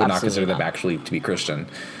Gabe would not consider them actually to be Christian,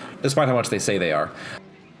 despite how much they say they are.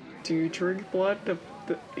 Do you drink blood of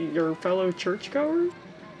your fellow churchgoers?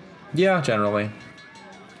 Yeah, generally.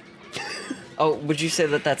 Oh, would you say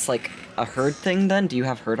that that's like a herd thing then? Do you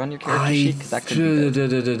have herd on your character sheet? Because that could be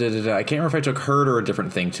good. I can't remember if I took herd or a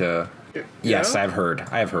different thing to... Yeah? Yes, I have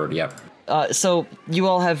herd, yep. So you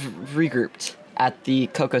all have regrouped at the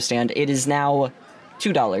cocoa stand. It is now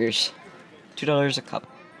 $2. $2 a cup.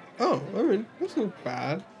 Oh, I mean, that's not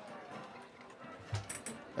bad.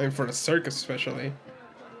 I mean, for the circus especially.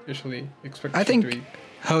 Usually expect I to think eat.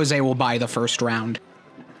 Jose will buy the first round.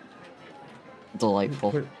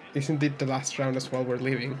 Delightful. Isn't it the last round as well? We're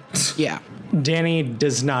leaving. Yeah. Danny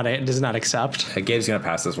does not accept. Gabe's gonna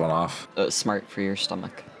pass this one off. Smart for your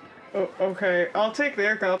stomach. Oh, okay, I'll take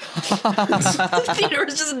their cup.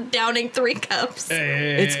 Peter's just downing 3 cups.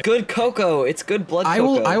 It's good cocoa. It's good blood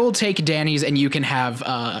cocoa. I will take Danny's and you can have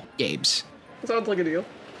Gabe's. Sounds like a deal.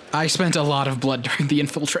 I spent a lot of blood during the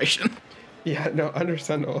infiltration. Yeah, no,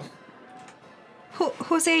 understandable.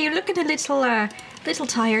 Jose, you're looking a little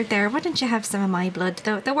tired there. Why don't you have some of my blood?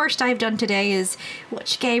 The worst I've done today is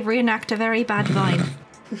watch Gabe reenact a very bad vine.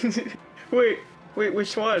 Wait, Wait,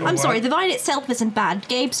 which one? I'm sorry, the vine itself isn't bad.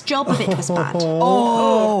 Gabe's job of it was bad.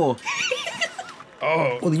 Oh!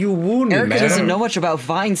 Well, you wounded, Erica man. doesn't know much about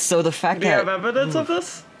vines, so the fact Do you have that evidence of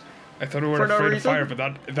this? I thought we were For no afraid of reason? fire,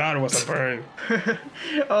 but that was a burn. I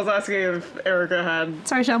was asking if Erica had.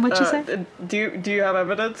 Sorry, Sean, what'd you say? Do you have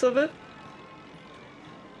evidence of it?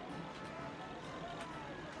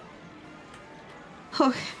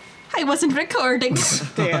 Oh, I wasn't recording.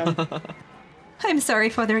 Damn. I'm sorry,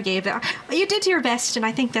 Father Gabe. You did your best, and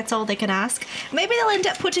I think that's all they can ask. Maybe they'll end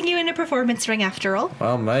up putting you in a performance ring after all.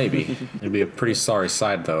 Well, maybe. It'd be a pretty sorry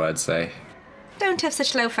sight, though, I'd say. Don't have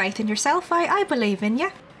such low faith in yourself. I believe in you.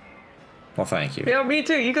 Well, thank you. Yeah, me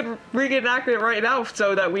too. You could reenact it right now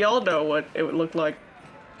so that we all know what it would look like.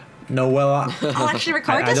 No, well, I'll actually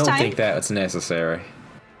record I this don't time. think that's necessary.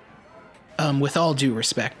 With all due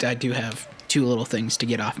respect, I do have 2 little things to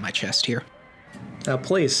get off my chest here.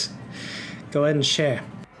 Please, go ahead and share.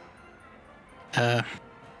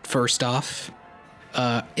 First off,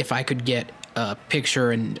 if I could get a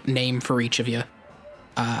picture and name for each of you.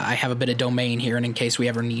 I have a bit of domain here, and in case we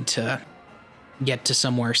ever need to get to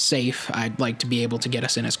somewhere safe, I'd like to be able to get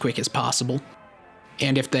us in as quick as possible.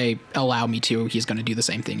 And if they allow me to, he's going to do the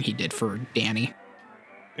same thing he did for Danny.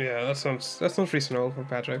 Yeah, that sounds reasonable for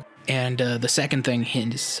Patrick. And the second thing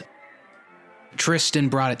is, Tristan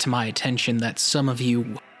brought it to my attention that some of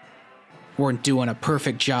you weren't doing a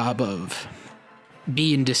perfect job of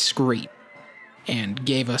being discreet, and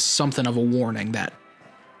gave us something of a warning that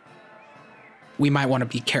we might want to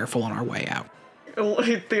be careful on our way out.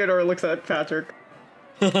 Theodore looks at Patrick.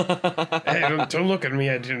 Hey, don't look at me.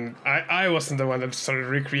 I wasn't the one that started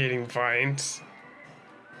recreating vines,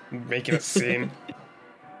 making a scene.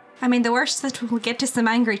 I mean, the worst that will get to some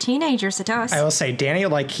angry teenagers it does. I will say, Danny,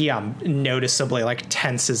 like he noticeably like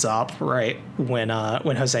tenses up right when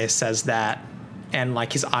Jose says that, and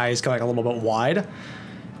like his eyes go like a little bit wide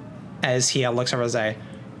as he looks at Jose.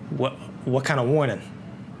 What kind of warning?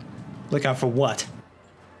 Look out for what?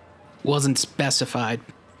 Wasn't specified.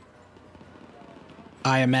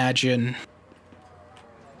 I imagine,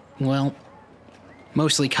 well,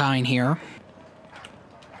 mostly Kine here.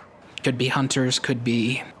 Could be hunters, could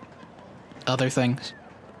be other things.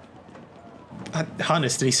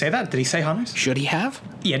 Hunters, did he say that? Did he say hunters? Should he have?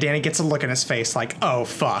 Yeah, Danny gets a look in his face like, oh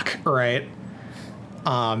fuck, right?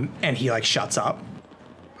 And he like shuts up.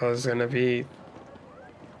 Well, it's gonna be.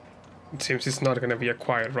 It seems it's not gonna be a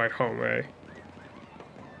quiet ride home, eh?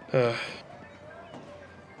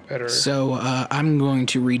 Better. So, I'm going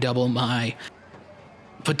to redouble my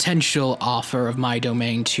potential offer of my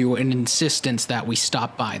domain to an insistence that we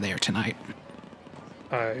stop by there tonight.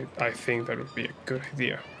 I think that would be a good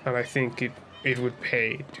idea, and I think it would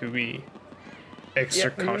pay to be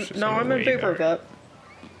extra cautious. No, on the I'm in way favor of there. that.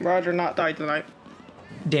 Roger not die tonight.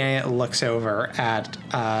 Danny looks over at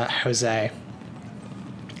Jose,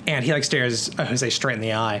 and he like stares Jose straight in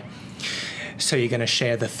the eye. So you're gonna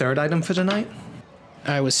share the third item for tonight?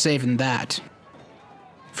 I was saving that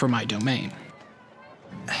for my domain.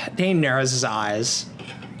 Danny narrows his eyes,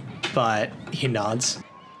 but he nods.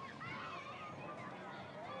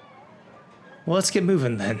 Well, let's get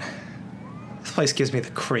moving then. This place gives me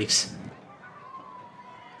the creeps.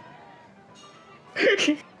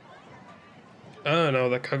 Oh no,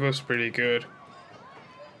 the cargo's pretty good.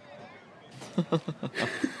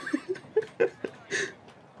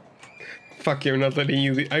 Fuck you! I'm not letting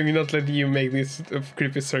you make this a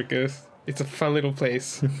creepy circus. It's a fun little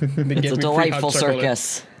place. it's a delightful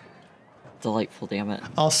circus. Delightful, damn it.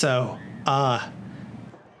 Also,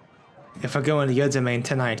 if I go into your domain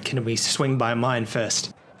tonight, can we swing by mine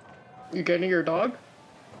first? You getting your dog?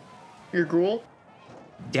 Your ghoul?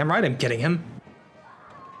 Damn right I'm getting him.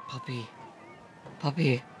 Puppy.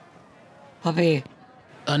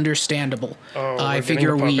 Understandable. Oh, I we're getting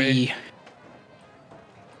figure a we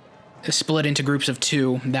split into groups of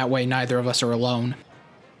 2. That way neither of us are alone.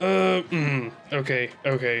 Okay.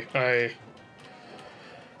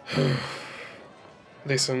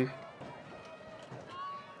 Listen.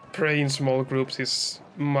 Prey in small groups is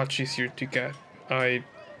much easier to get. I'd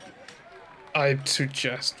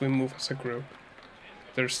suggest we move as a group.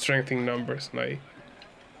 There's strength in numbers, and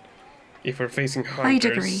if we're facing hunters... I'd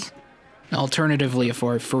agree. Alternatively, if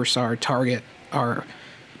we force our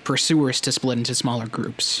pursuers to split into smaller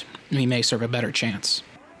groups, we may serve a better chance.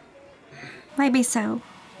 Maybe so.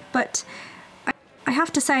 But I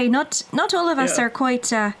have to say, not all of us are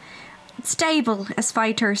quite stable as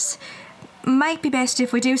fighters. Might be best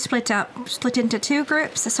if we do split into 2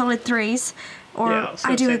 groups, a solid 3s. Or Yeah, so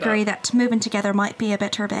I do say agree that moving together might be a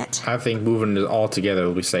better bet. I think moving it all together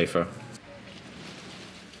will be safer.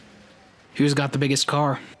 Who's got the biggest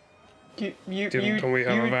car? Don't we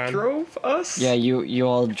have a van? drove us? Yeah, you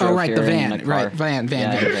all drove Oh, right, here the in a van. car. Right, van.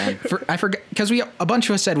 Yeah, the van. I forgot, because a bunch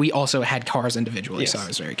of us said we also had cars individually, so Yes. I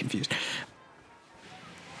was very confused.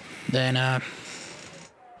 Then,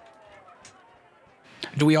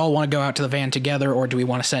 do we all want to go out to the van together, or do we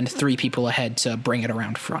want to send 3 people ahead to bring it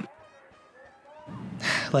around front?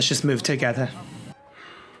 Let's just move together.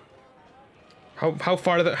 How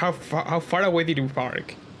far away did you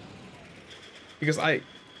park? Because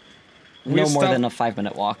No more than a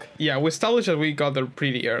 5-minute walk. we established that we got there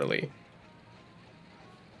pretty early.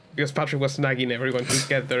 Because Patrick was nagging everyone to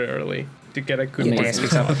get there early to get a good Yeah, place. Dan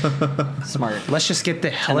speaks up. Smart. Let's just get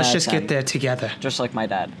there. 10 Let's out of just 10. get there together. Just like my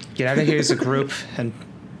dad. Get out of here as a group and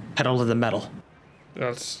pedal to the metal.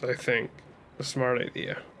 That's, I think, a smart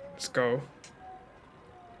idea. Let's go.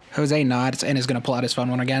 Jose nods and is going to pull out his phone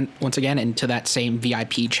once again, and to that same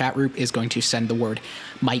VIP chat group is going to send the word,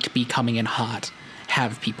 "Mike be coming in hot.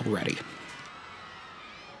 Have people ready."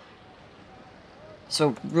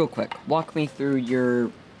 So, real quick, walk me through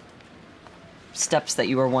your steps that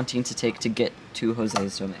you are wanting to take to get to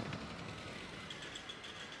Jose's domain.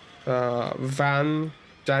 Van,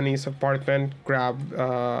 Danny's apartment,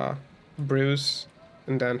 grab Bruce,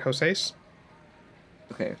 and then Jose's.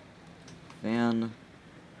 Okay. Van,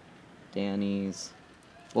 Danny's.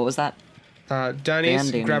 What was that?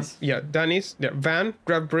 Danny's, Van, grab Danny's. Danny's. Yeah, Van,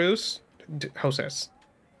 grab Bruce, Jose's.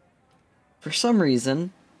 For some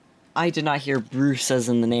reason, I did not hear Bruce as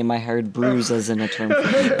in the name. I heard Bruise as in a term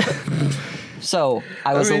for So,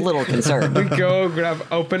 I was a little concerned. We go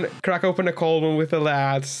crack open a cold one with the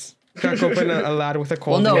lads. Crack open a lad with a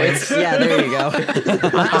cold Well, no, one. yeah, there you go.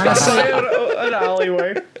 An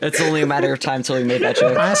alleyway. It's only a matter of time till we made that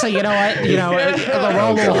joke. Honestly, you know what? We're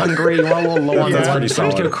all a little hungry. We're all a little low on That's blood. pretty So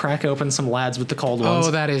we solid. go crack open some lads with the cold ones.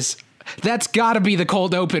 Oh, that's got to be the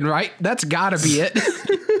cold open, right? That's got to be it.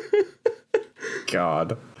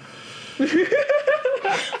 God. We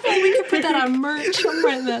could put that on merch. I'm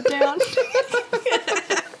writing that down.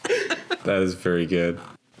 That is very good.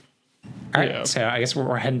 All right, Yeah. so I guess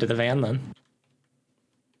we're heading to the van then.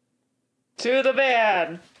 To the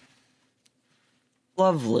van.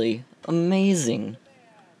 Lovely. Amazing.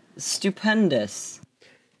 Stupendous.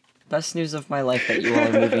 Best news of my life that you all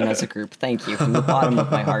are moving as a group. Thank you from the bottom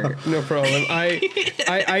of my heart. No problem. I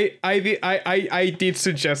did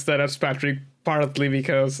suggest that as Patrick partly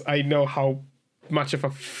because I know how much of a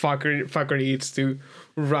fucker it is to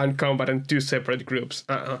run combat in 2 separate groups.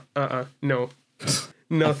 No.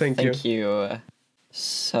 No, thank you. Thank you.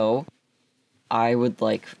 So, I would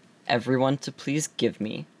like everyone to please give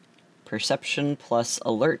me perception plus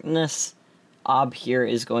alertness. Ob here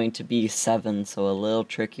is going to be 7, so a little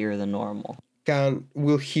trickier than normal.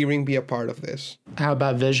 Will hearing be a part of this? How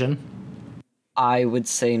about vision? I would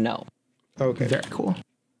say no. Okay. Very cool.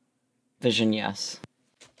 Vision, yes.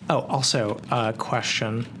 Oh, also,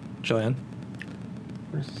 question, Julian.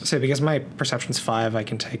 So because my perception's 5, I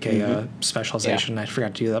can take a specialization. I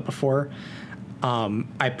forgot to do that before.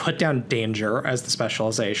 I put down danger as the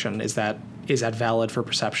specialization. Is that valid for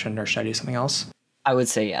perception, or should I do something else? I would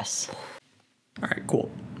say yes. All right,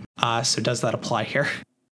 cool. So does that apply here?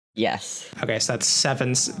 Yes. Okay, so that's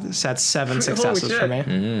 7 successes for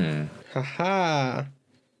me. Haha.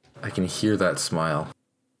 I can hear that smile.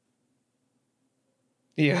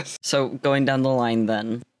 Yes. So, going down the line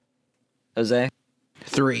then. Jose,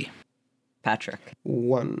 3. Patrick,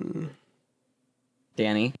 1.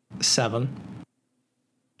 Danny, 7.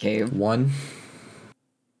 Gabe, 1.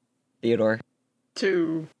 Theodore,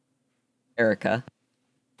 2. Erica.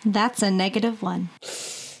 That's a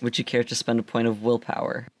 -1. Would you care to spend a point of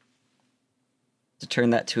willpower to turn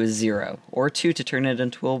that to a 0, or 2 to turn it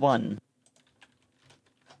into a 1?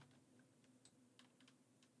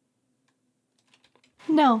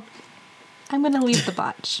 No, I'm gonna leave the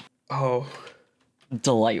botch. Oh.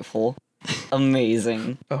 Delightful.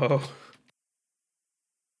 Amazing. Oh.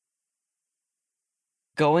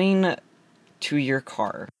 Going to your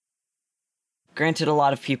car. Granted, a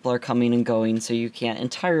lot of people are coming and going, so you can't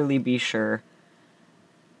entirely be sure.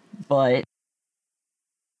 But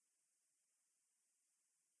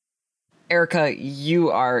Erica, you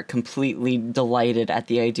are completely delighted at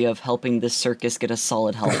the idea of helping this circus get a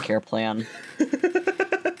solid healthcare plan.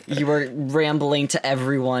 You are rambling to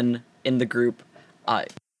everyone in the group.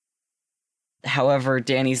 However,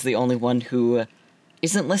 Danny's the only one who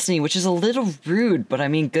isn't listening, which is a little rude, but I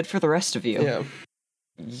mean, good for the rest of you. Yeah.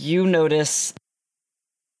 You notice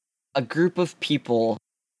a group of people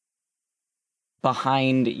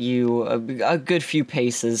behind you, a good few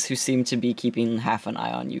paces, who seem to be keeping half an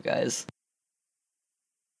eye on you guys.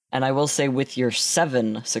 And I will say, with your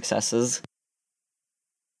 7 successes,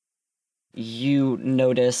 you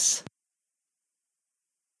notice.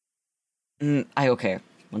 Okay,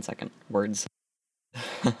 1 second. Words.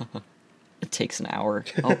 It takes an hour.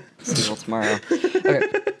 Oh, see you all tomorrow. Okay.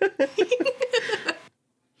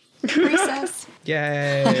 Recess.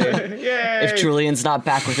 Yay! Yay! If Julian's not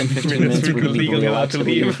back within 15 minutes, we're legally allowed to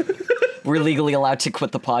leave. We're legally allowed to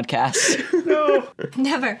quit the podcast. No.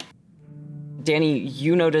 Never. Danny,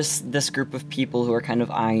 you notice this group of people who are kind of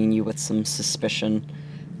eyeing you with some suspicion,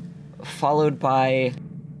 followed by...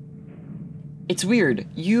 It's weird.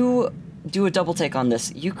 You do a double take on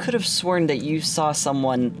this. You could have sworn that you saw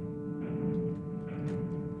someone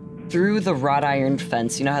through the wrought iron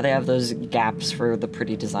fence. You know how they have those gaps for the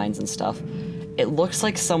pretty designs and stuff? It looks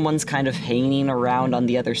like someone's kind of hanging around on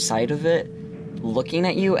the other side of it, looking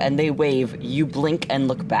at you, and they wave. You blink and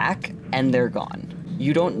look back, and they're gone.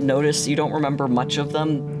 You don't notice, you don't remember much of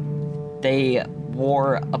them. They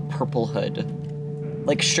wore a purple hood.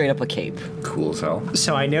 Like, straight up a cape. Cool as hell.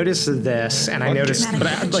 So I noticed this, and I noticed,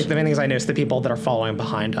 but like the main thing is I noticed the people that are following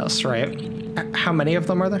behind us, right? How many of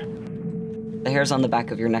them are there? The hairs on the back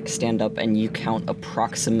of your neck stand up, and you count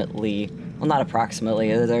approximately, well, not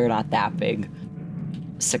approximately, they're not that big,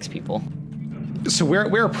 6 people. So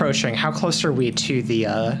we're approaching. How close are we to the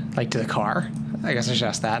to the car? I guess I should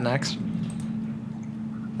ask that next.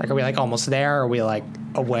 Like, are we like almost there? Or are we like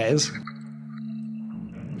a ways?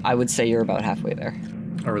 I would say you're about halfway there.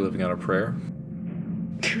 Are we living on a prayer?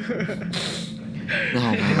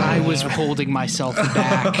 I was holding myself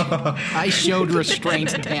back. I showed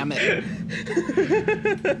restraint, damn it.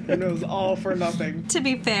 And it was all for nothing. To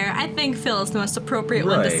be fair, I think Phil is the most appropriate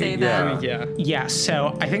one to Right, say yeah. that. Yeah. Yeah.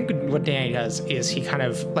 So I think what Danny does is he kind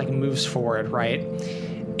of like moves forward, right?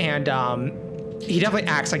 And he definitely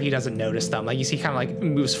acts like he doesn't notice them. Like you see, he kind of like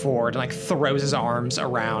moves forward and like throws his arms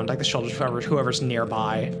around like the shoulders of whoever's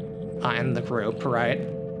nearby in the group, right?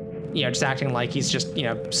 You know, just acting like he's just, you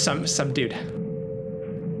know, some dude.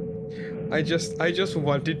 I just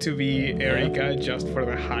wanted to be Erica just for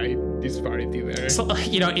the height disparity there. So,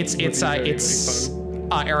 you know, it's really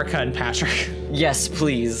Erica and Patrick, Yes,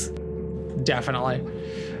 please. definitely.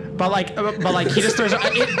 But like he just throws.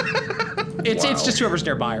 It's just whoever's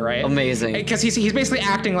nearby, right? Amazing. Because he's basically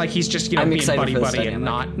acting like he's just, you know, I'm being excited for this buddy and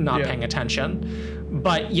dynamic. not Yeah. paying attention.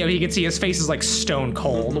 But you know, you can see his face is like stone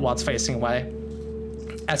cold while it's facing away.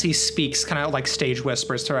 As he speaks, kind of like stage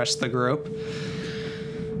whispers to the rest of the group.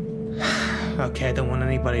 Okay, I don't want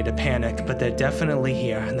anybody to panic, but they're definitely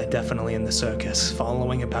here, and they're definitely in the circus,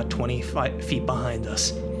 following about 20 feet behind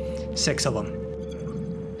us. 6 of them.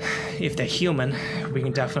 If they're human, we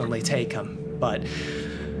can definitely take them, but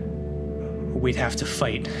we'd have to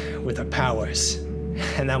fight with our powers,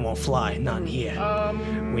 and that won't fly, not in here.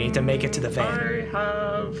 We need to make it to the van. I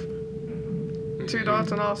have 2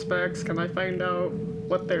 dots and aspects. Can I find out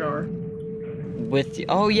what they are?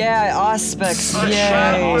 Oh yeah, Auspex. Sean, Yay!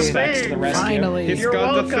 Auspex to the rescue. Finally. He's You're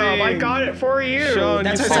got the welcome. I thing. got it for you. Sean,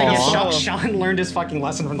 That's you what I'm saying. saw. Sean learned his fucking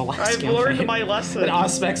lesson from the last I've campaign. learned my lesson. That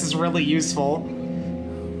Auspex is really useful.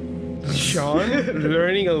 Sean,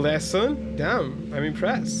 learning a lesson? Damn, I'm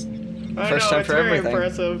impressed. I First know, time it's for very everything.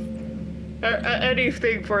 impressive.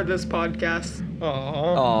 Anything for this podcast.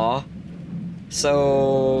 Aww. Aw.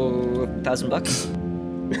 So,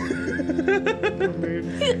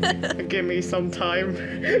 $1,000? Give me some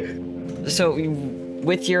time. So,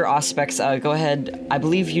 with your Auspex, go ahead. I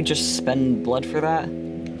believe you just spend blood for that.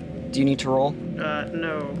 Do you need to roll?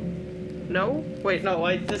 No. No? Wait, no,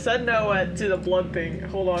 I just said no to the blood thing.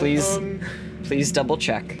 Hold on. Please. Please double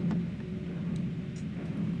check.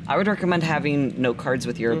 I would recommend having note cards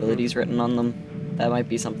with your abilities written on them. That might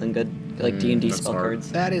be something good, like D&D that's spell smart.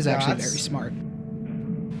 cards. That is actually That's- very smart.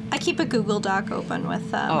 I keep a Google Doc open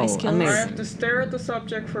with my Oh, skills. amazing. I have to stare at the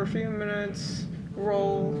subject for a few minutes.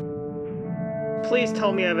 Roll. Please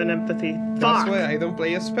tell me I have an empathy. That's Fuck! why I don't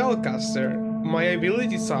play a spellcaster. My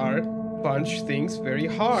abilities are punch things very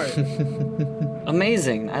hard.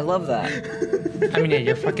 Amazing. I love that. I mean, yeah,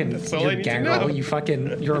 you're fucking, all I you're need to Gangrel. know. You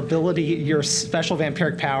fucking, your ability, your special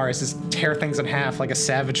vampiric powers is tear things in half like a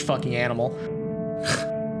savage fucking animal.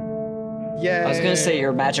 Yeah. I was gonna say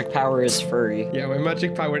your magic power is furry. Yeah, my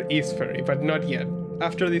magic power is furry, but not yet.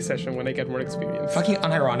 After this session, when I get more experience. Fucking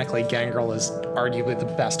unironically, Gangrel is arguably the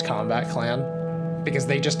best combat clan. Because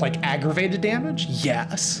they just like aggravated damage?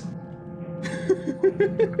 Yes.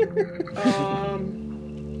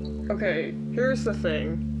 Okay, here's the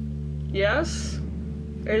thing. Yes,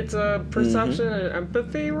 it's a perception and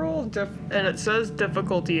empathy roll, and it says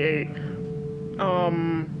difficulty 8.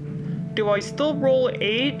 Do I still roll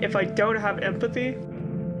 8 if I don't have empathy?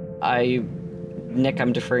 Nick,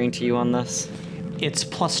 I'm deferring to you on this. It's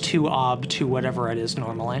 +2 ob to whatever it is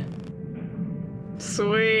normally.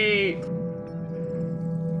 Sweet.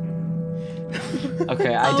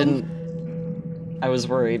 Okay, I didn't. I was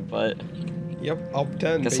worried, but Yep, up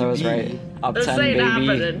 10. guess I was right. Up This 10, ain't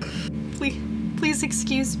baby. happening. Please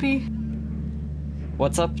excuse me.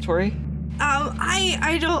 What's up, Tori?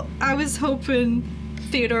 I was hoping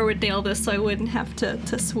Theodore would nail this so I wouldn't have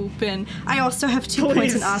to swoop in. I also have 2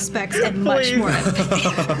 points in Please. aspects and much Please. more empathy.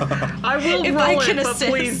 I will If roll I it, can but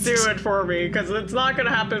please assist. do it for me, because it's not gonna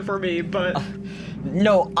happen for me, but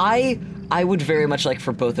No, I would very much like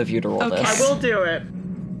for both of you to roll Okay. this. I will do it.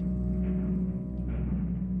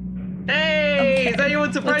 Hey! Is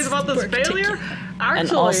anyone surprised Let's about this work failure? together.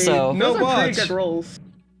 Actually, also- No those are pretty bots. good rolls.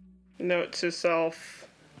 Note to self,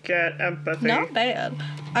 get empathy. Not bad.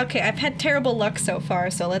 Okay, I've had terrible luck so far,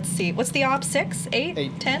 so let's see. What's the op? 6? 8?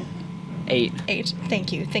 8. 10? 8. 8.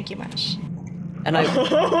 Thank you. Thank you much. And I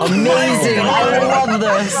amazing! I love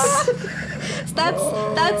this.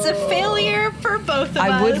 That's a failure for both of us.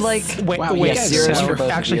 I would like Wait, Wow, wait. yes, zeros so for both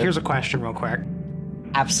of actually, you. here's a question, real quick.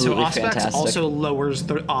 absolutely So Auspex fantastic. also lowers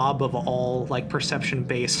the ob of all like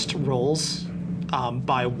perception-based rolls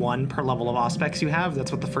by 1 per level of Auspex you have.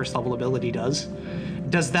 That's what the first level ability does.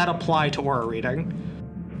 Does that apply to aura reading?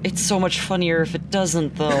 It's so much funnier if it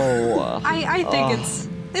doesn't, though. I think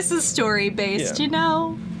this is story based, Yeah. you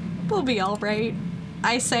know? We'll be alright.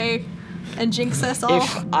 I say, and jinx us all.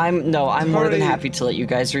 If I'm more than Tori. happy to let you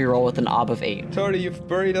guys reroll with an ob of 8. Tori, you've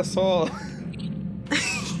buried us all.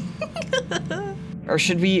 Or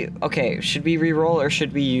should we reroll or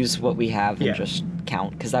should we use what we have and Yeah. just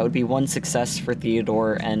count? Because that would be 1 success for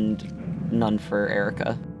Theodore and none for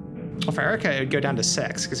Erica. Well, for Erica, it would go down to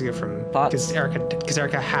 6 because you go from Thoughts? because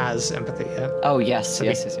Erica has empathy. Yeah. Oh yes,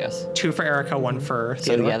 yes. 2 for Erica, 1 for So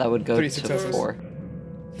Theodore. yeah, that would go 3 to successes. 4.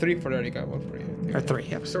 3 for Erika, 1 for you. Or 3.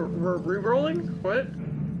 Yep. So we're re-rolling? What?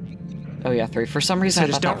 Oh yeah, 3. For some reason, So I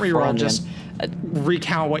just thought don't that 4 reroll. on the Just end.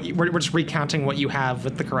 recount what we're just recounting what you have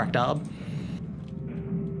with the correct ob.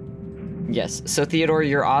 Yes. So Theodore,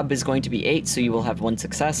 your ob is going to be 8, so you will have 1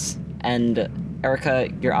 success, and Erica,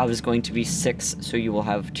 your ob is going to be 6, so you will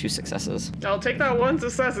have 2 successes. I'll take that 1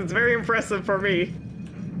 success. It's very impressive for me.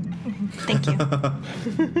 Thank you.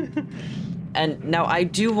 And now I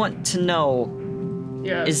do want to know: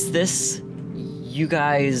 Yeah. is this you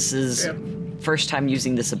guys' Yep. first time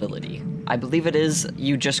using this ability? I believe it is.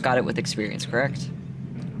 You just got it with experience, correct?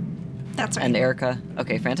 That's right. And Erica?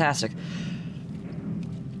 Okay, fantastic.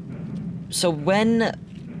 So when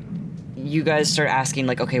you guys start asking,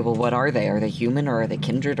 like, okay, well, what are they? Are they human, or are they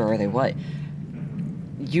kindred, or are they what?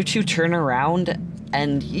 You two turn around,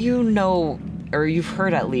 and you know, or you've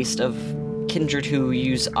heard at least of kindred who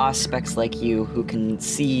use Auspex like you, who can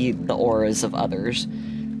see the auras of others.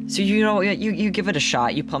 So you know, you give it a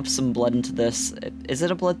shot. You pump some blood into this. Is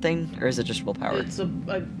it a blood thing, or is it just willpower? It's a.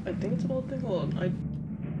 I think it's a little thing. Hold on.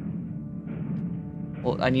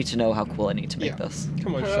 Well, I need to know how cool I need to make Yeah. this.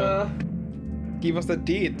 Come on, Sean. Give us the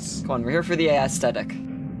deeds. Come on, we're here for the aesthetic.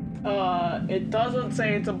 It doesn't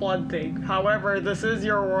say it's a blood thing. However, this is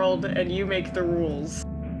your world, and you make the rules.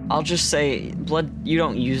 I'll just say, blood, you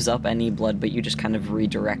don't use up any blood, but you just kind of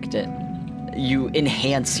redirect it. You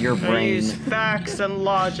enhance your I brain. use facts and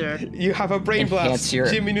logic. You have a brain Enhance blast. your-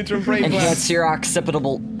 Jimmy Neutron brain Enhance blast. your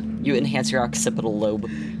occipital. You enhance your occipital lobe.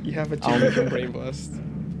 You have a Jimmy Neutron brain blast.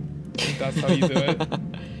 That's how you do it.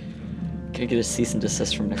 Can I get a cease and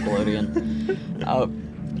desist from Nickelodeon?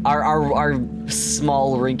 Our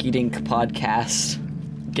small rinky-dink podcast,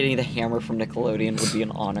 getting the hammer from Nickelodeon would be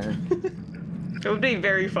an honor. It would be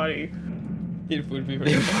very funny. It would be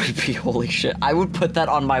very It would be holy shit. I would put that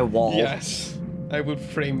on my wall. Yes. I would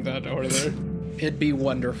frame that over there. It'd be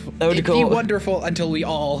wonderful. That would It'd go- be wonderful until we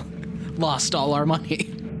all lost all our money.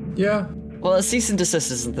 Yeah. Well, a cease and desist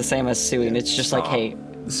isn't the same as suing. It's just like, hey,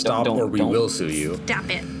 Stop don't- or we don't- will sue you. Stop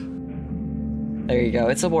it. there you go.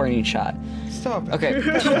 It's a warning shot. Stop. Okay.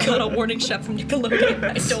 I got a warning shot from Nickelodeon.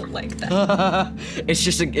 I don't like that. It's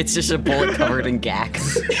just a bullet covered in gack.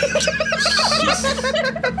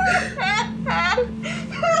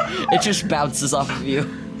 It just bounces off of you.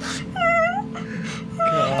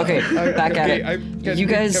 Okay, back at it. You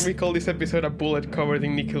guys. Can we call this episode a bullet covered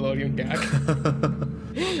in Nickelodeon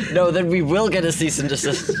gag? No, then we will get a cease and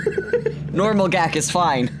desist. Normal gack is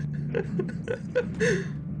fine.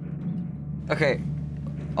 Okay.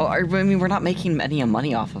 Oh, I mean, we're not making any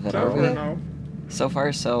money off of it, are we? No. So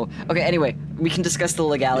far, so... Okay, anyway, we can discuss the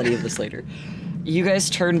legality of this later. You guys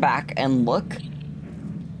turn back and look,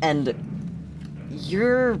 and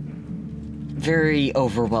you're very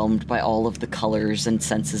overwhelmed by all of the colors and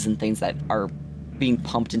senses and things that are being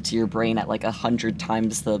pumped into your brain at like 100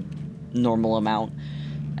 times the normal amount.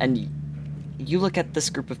 And you look at this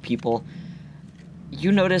group of people,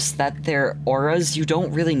 you notice that their auras, you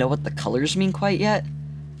don't really know what the colors mean quite yet,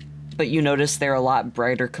 but you notice they're a lot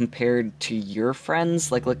brighter compared to your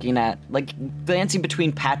friends. Like looking at, like glancing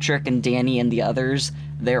between Patrick and Danny and the others,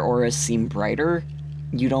 their auras seem brighter.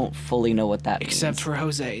 You don't fully know what that means. Except for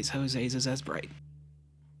Jose's. Jose's is as bright.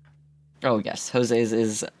 Oh yes, Jose's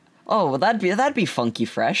is. Oh, well, that'd be funky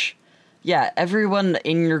fresh. Yeah, everyone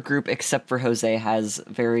in your group except for Jose has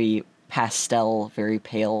very pastel, very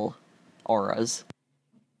pale auras.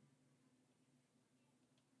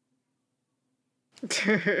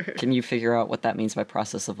 Can you figure out what that means by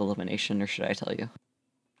process of elimination, or should I tell you?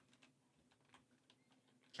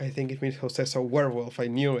 I think it means Jose's a werewolf. I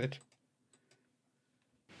knew it.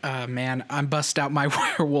 Man, I'm bust out my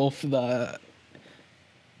werewolf. I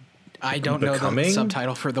don't know the Becoming?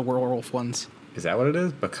 subtitle for the werewolf ones. Is that what it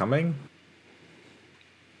is? Becoming?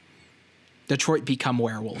 Detroit become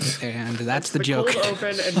werewolves, and that's the joke. Cold open,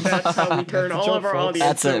 and that's how we turn all of our audience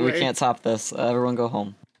That's it. We away. can't top this. Everyone go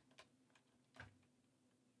home.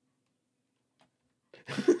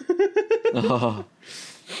 Oh.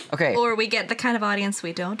 Okay. Or we get the kind of audience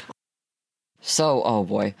we don't want. So, oh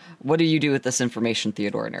boy, what do you do with this information,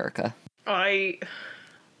 Theodore and Erica?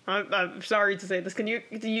 I'm sorry to say this. Did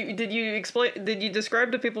you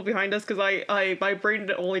describe the people behind us? Because my brain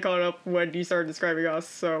only caught up when you started describing us.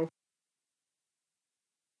 So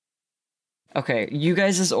Okay, you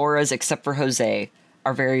guys' auras, except for Jose,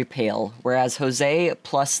 are very pale, whereas Jose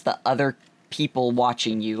plus the other people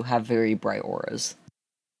watching you have very bright auras.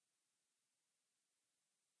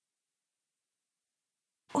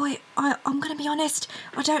 I'm gonna be honest.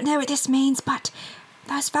 I don't know what this means, but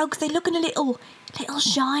those folks, they're looking a little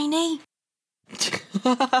shiny.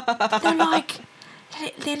 They're like,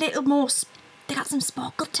 they're a little more. They got some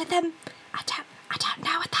sparkle to them. I don't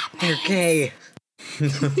know what that means. gay.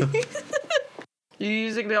 you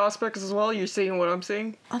using the aspects as well? You're seeing what I'm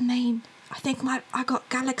seeing? I mean, I think I got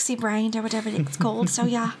galaxy brained or whatever it's called. So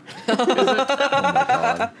yeah.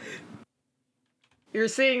 You're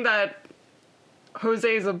seeing that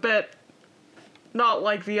Jose's a bit not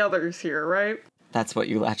like the others here, right? That's what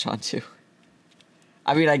you latch onto.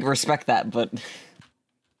 I mean, I respect that, but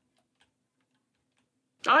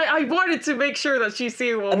I wanted to make sure that she's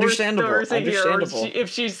seeing what Understandable, we're seeing here, or understandable. if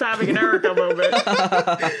she's having an Erica moment.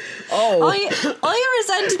 oh, I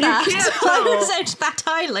resent that. can't tell. I resent that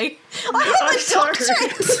highly. I have I'm a sorry.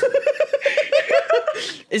 doctorate.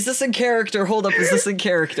 is this in character? Hold up, is this in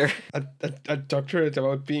character? A doctorate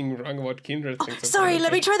about being wrong about kindred things. Sorry,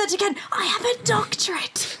 let me try that again. I have a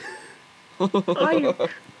doctorate.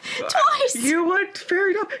 Twice. You went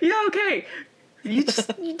fair enough. Yeah, okay. You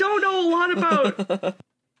don't know a lot about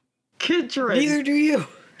kindred. Neither do you.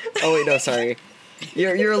 Oh wait, no, sorry.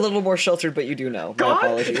 You're a little more sheltered, but you do know. My God?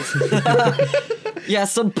 apologies. Yeah,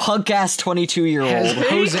 some punk ass 22-year-old. Has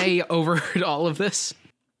Jose overheard all of this?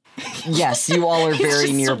 Yes, you all are very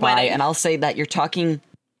just nearby, sweating. and I'll say that you're talking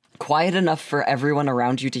quiet enough for everyone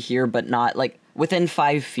around you to hear, but not like within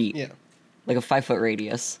 5 feet. Yeah. Like a 5-foot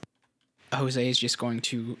radius. Jose is just going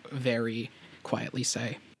to very quietly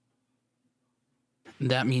say,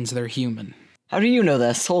 that means they're human. How do you know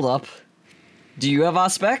this? Hold up. Do you have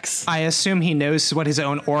aspects? I assume he knows what his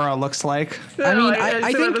own aura looks like. I mean, I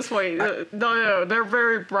at think- this point, no, they're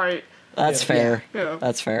very bright. That's fair. Yeah.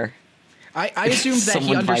 That's fair. I assume that he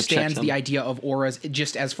Someone vibe understands checked the him. idea of auras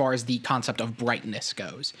just as far as the concept of brightness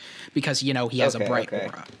goes. Because, you know, he has a Okay, bright okay.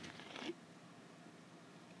 aura.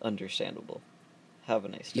 Understandable. Have a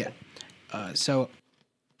nice day.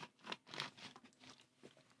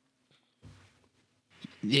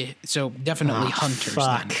 Yeah. So definitely hunters.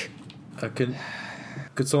 Fuck. Then.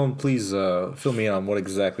 Could someone please fill me in on what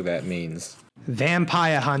exactly that means?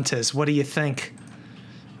 Vampire hunters, what do you think?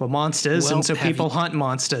 We're monsters, Well, and so have people you- hunt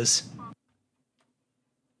monsters.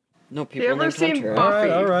 No, You people ever named seen Hunter. Buffy?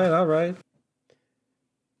 All right.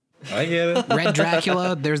 I get it. Red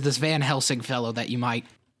Dracula, there's this Van Helsing fellow that you might.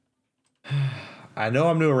 I know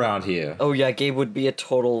I'm new around here. Oh yeah, Gabe would be a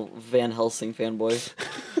total Van Helsing fanboy.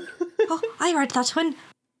 Oh, I read that one.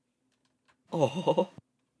 Oh.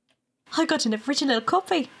 I got an original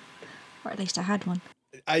copy. Or at least I had one.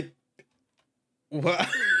 What?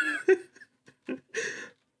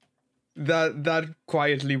 that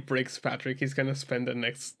quietly breaks Patrick. He's gonna spend the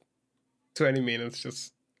next 20 minutes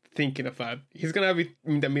just thinking of that. He's gonna be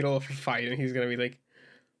in the middle of a fight and he's gonna be like,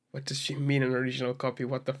 what does she mean an original copy?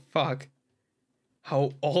 What the fuck?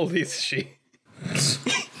 How old is she?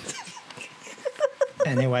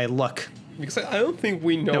 Anyway, look. Because I don't think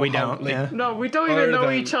we know. No, we how, don't. like, Yeah. No, we don't Or even know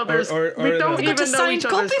the- each other's. or we the- don't I I even got a know signed each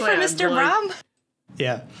other's copy from clans, Mr. like- Ram.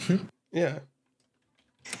 Yeah. Yeah.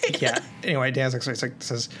 Yeah. Anyway, Dan's like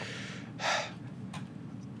says,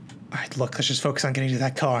 All right, look, let's just focus on getting to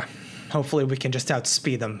that car. Hopefully we can just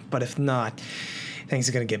outspeed them, but if not, things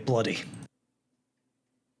are gonna get bloody.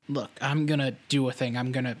 Look, I'm gonna do a thing.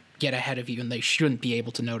 I'm gonna get ahead of you, and they shouldn't be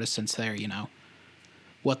able to notice since they're,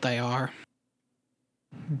 what they are.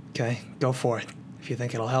 Okay, go for it, if you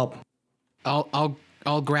think it'll help.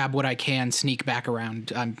 I'll grab what I can, sneak back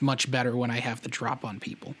around. I'm much better when I have the drop on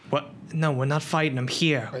people. What? No, we're not fighting them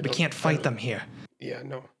here. We can't fight them here. Yeah,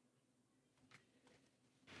 no.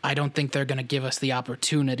 I don't think they're gonna give us the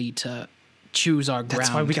opportunity to choose our ground.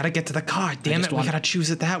 That's why we gotta get to the car. Damn it, we gotta choose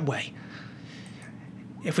it that way.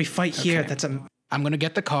 If we fight here, that's a... I'm gonna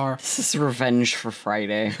get the car. This is revenge for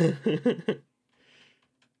Friday.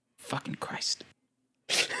 Fucking Christ.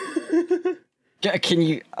 Can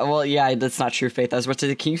you? Well, yeah, that's not true, Faith. I was about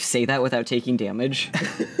to. Can you say that without taking damage?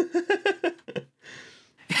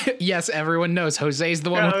 Yes, everyone knows Jose's the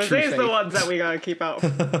one with true Jose's faith. the ones that we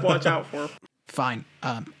gotta watch out for. Fine.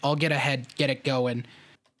 I'll get ahead, get it going.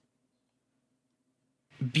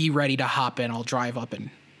 Be ready to hop in. I'll drive up and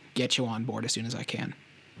get you on board as soon as I can.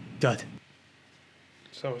 Good.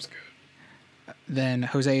 Sounds good. Then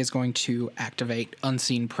Jose is going to activate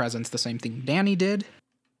Unseen Presence, the same thing Danny did.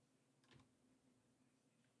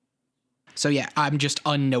 So yeah, I'm just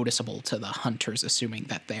unnoticeable to the hunters, assuming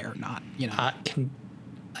that they're not,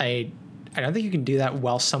 I don't think you can do that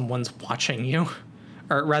while someone's watching you,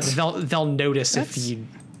 or rather, they'll notice if you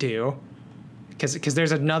do, because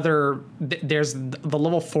there's there's the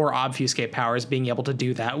level 4 obfuscate power is being able to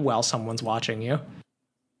do that while someone's watching you.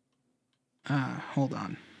 Hold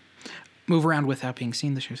on. Move around without being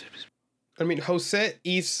seen. I mean, Jose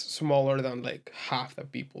is smaller than like half the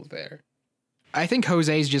people there. I think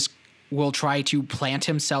Jose's just will try to plant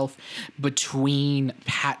himself between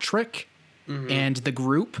Patrick and the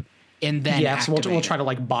group, and then so we'll try to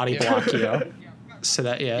like body block you, so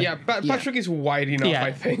that Patrick is wide enough,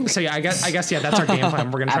 I think. So yeah, I guess that's our game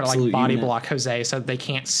plan. We're gonna try to like Absolute body unit. block Jose so that they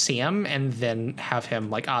can't see him, and then have him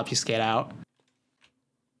like obfuscate out.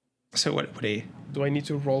 So what do you? Do I need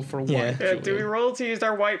to roll for Yeah. what? Yeah, do we roll to use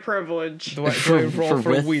our white privilege? Do I roll for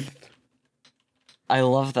width? width? I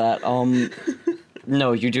love that.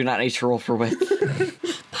 No, you do not need to roll for width.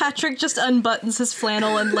 Patrick just unbuttons his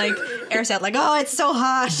flannel and like airs out like, oh, it's so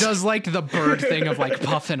hot. does like the bird thing of like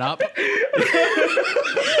puffing up.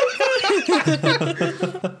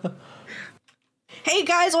 Hey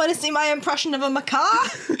guys, want to see my impression of a macaw?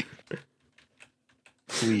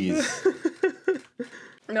 Please.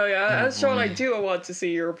 No, yeah, as Sean, I do want to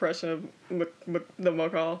see your impression of the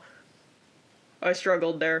macaw. I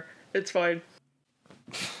struggled there. It's fine.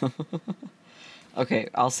 Okay,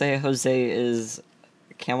 I'll say Jose is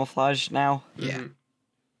camouflaged now. Yeah.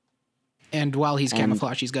 And while he's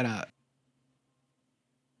camouflaged, he's gonna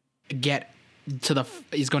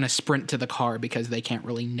he's gonna sprint to the car because they can't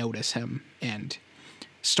really notice him, and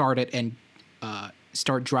start it and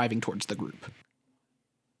start driving towards the group.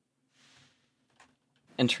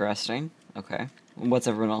 Interesting. Okay. What's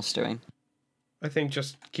everyone else doing? I think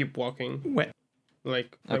just keep walking. Wait,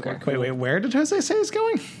 Like Okay. wait, where did Jose say he's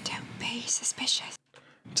going? Don't be suspicious.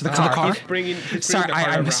 To the car. He's bringing Sorry, the car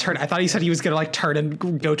I misheard. around. I thought he said he was gonna like turn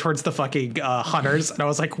and go towards the fucking hunters, and I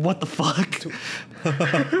was like, what the fuck?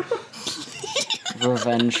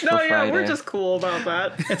 Revenge for No, yeah, Friday. we're just cool about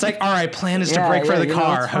that. It's like, all right, plan is to Yeah, break for yeah, the you know,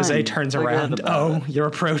 car. it's Jose fine. turns We're good around. about Oh, it. you're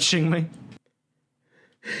approaching me.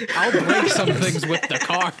 I'll break some things with the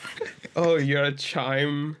car. Oh, you're a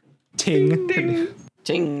chime. Ting.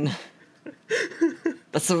 Ting.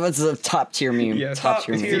 That's a top tier meme. Yes, top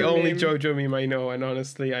tier it's meme. the only meme. JoJo meme I know, and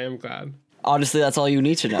honestly, I am glad. Honestly, that's all you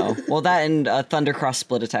need to know. Well, that and Thundercross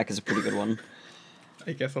Split Attack is a pretty good one.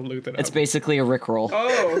 I guess I'll look it It's up. basically a Rickroll.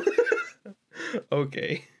 Oh,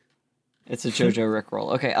 Okay. It's a JoJo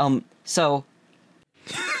Rickroll. Okay, so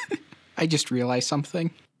I just realized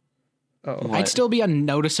something. Oh. what? I'd still be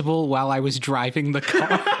unnoticeable while I was driving the car.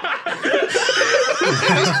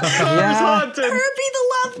 yeah, haunted. Herbie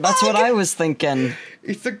the love that's what bug. I was thinking.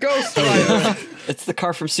 It's a ghost rider. It's the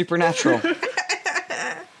car from Supernatural.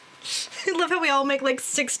 I love how we all make like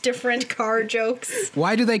 6 different car jokes.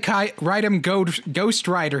 Why do they write him Ghost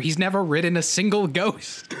Rider? He's never ridden a single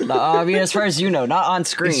ghost. I mean, as far as you know, not on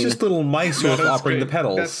screen. It's just little mice with that's operating the great.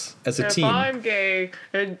 pedals as a If team. I'm gay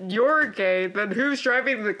and you're gay, then who's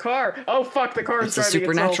driving the car? Oh fuck, the car's It's a driving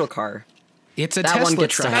Supernatural itself. car. It's a That one Tesla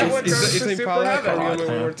gets to truck. have- What Is goes the to Impala Super Heaven? carrying God,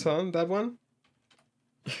 my yeah. words on that one?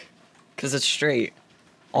 Because it's straight.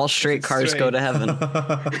 All straight It's cars go straight. to heaven.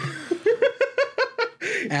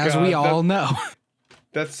 As God, we all know.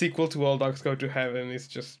 That sequel to All Dogs Go to Heaven is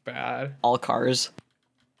just bad. All cars.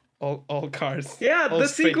 All cars. Yeah, all the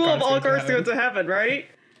straight sequel of All go to Cars Go heaven. to Heaven, right?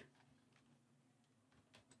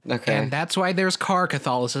 Okay. And that's why there's car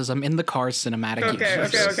Catholicism in the Cars cinematic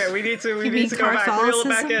universe. Okay. We need to mean go back, reel it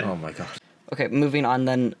back Catholicism? in. Oh my god. Okay, moving on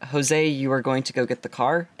then. Jose, you are going to go get the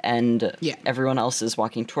car, and Yeah. everyone else is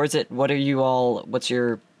walking towards it. What's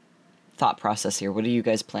your thought process here? What are you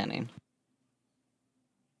guys planning?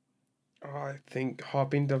 I think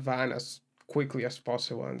hop in the van as quickly as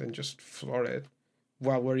possible and then just floor it.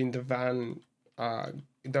 While we're in the van,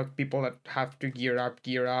 the people that have to gear up.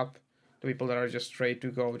 The people that are just ready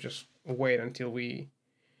to go, just wait until we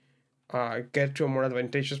get to a more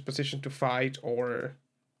advantageous position to fight or,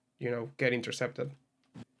 get intercepted.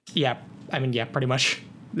 Yeah, I mean, yeah, pretty much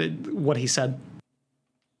what he said.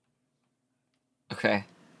 Okay,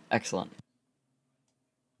 excellent.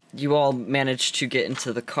 You all managed to get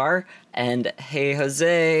into the car, and hey,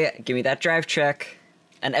 Jose, give me that drive check.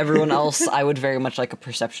 And everyone else, I would very much like a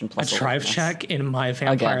perception A plus drive awareness. check in my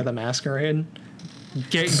Vampire Again. the Masquerade.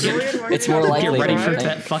 Get It's more likely. ready don't for you think?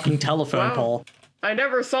 that fucking telephone Wow. pole. I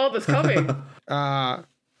never saw this coming.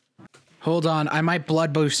 Hold on, I might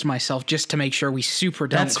blood boost myself just to make sure we super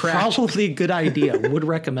don't That's crash. probably a good idea. Would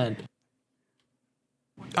recommend.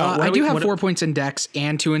 I do have 4 points in Dex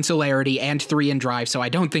and 2 in Celerity and 3 in Drive, so I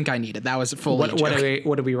don't think I need it. That was fully a joke.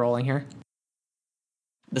 What are we rolling here?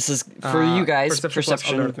 This is for you guys. Perception plus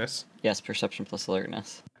alertness. Yes, perception plus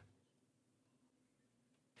alertness.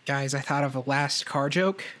 Guys, I thought of a last car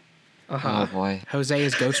joke. Oh boy. Jose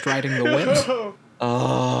is ghost riding the whip.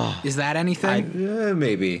 Oh, Is that anything?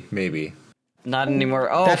 Maybe. not anymore.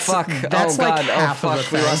 Oh That's- fuck. that's Oh like god. half Oh of a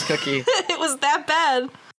fuck. We thing. lost Cookie. It was that bad.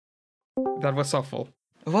 That was awful.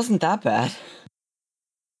 It wasn't that bad.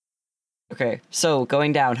 Okay, so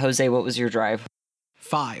going down, Jose, what was your drive?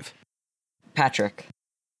 5. Patrick,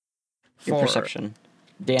 your 4. perception.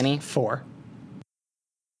 Danny, 4.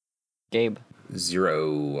 Gabe,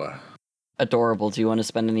 0. adorable. Do you want to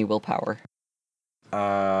spend any willpower?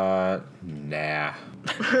 Nah.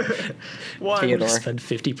 One. Theodore. Spend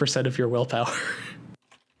 50% of your willpower.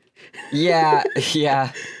 Yeah,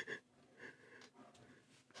 yeah.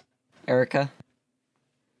 Erica.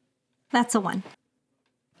 That's a 1.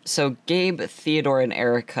 So Gabe, Theodore, and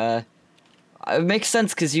Erica, it makes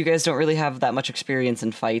sense because you guys don't really have that much experience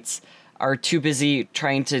in fights, are too busy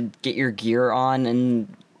trying to get your gear on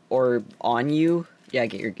or on you. Yeah,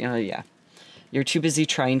 yeah. You're too busy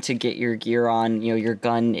trying to get your gear on, your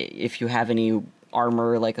gun, if you have any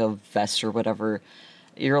armor, like a vest or whatever.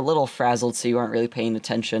 You're a little frazzled, so you aren't really paying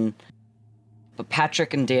attention. But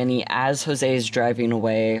Patrick and Danny, as Jose is driving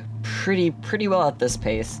away pretty well at this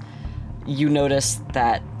pace, you notice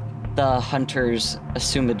that the hunters,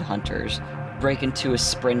 assumed hunters, break into a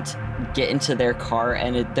sprint, get into their car,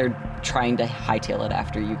 and they're trying to hightail it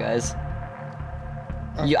after you guys.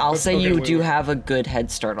 I'll say okay, you wait, do wait. have a good head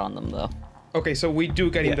start on them, though. Okay, so we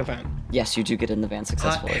do get in the van. Yes, you do get in the van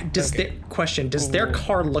successfully. Does Okay. does their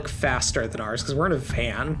car look faster than ours? Because we're in a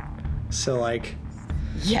van, so like.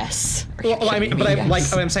 Yes. Well, I mean, but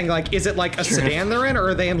Yes. I'm saying like, is it like a sedan they're in, or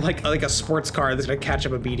are they in like a sports car that's gonna catch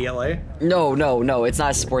up immediately? No, it's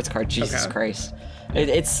not a sports car. Jesus Okay. Christ.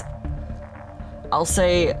 It's. I'll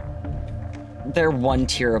say they're one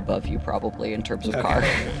tier above you, probably, in terms of car.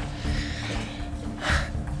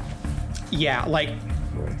 Yeah, like,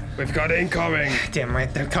 We've got incoming. damn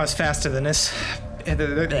right, their car's faster than this.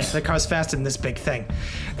 Their car's faster than this big thing.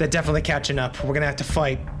 They're definitely catching up. We're gonna have to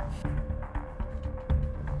fight.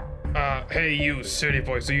 Hey you, city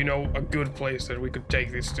boy, so you know a good place that we could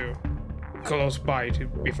take this to? Close by,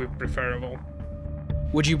 if we preferable.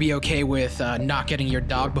 Would you be okay with not getting your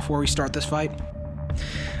dog before we start this fight?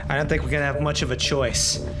 I don't think we're gonna have much of a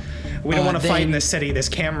choice. We don't want to fight in then- the city. There's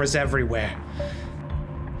cameras everywhere.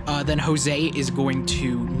 Then Jose is going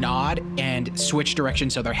to nod and switch direction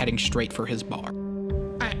so they're heading straight for his bar.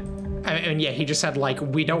 I mean, yeah, he just said like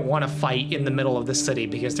we don't want to fight in the middle of the city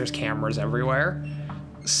because there's cameras everywhere.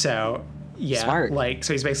 So yeah, Smart. like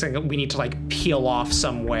so he's basically we need to like peel off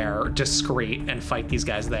somewhere discreet and fight these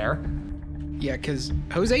guys there. Yeah, because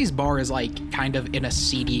Jose's bar is like kind of in a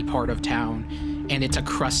seedy part of town, and it's a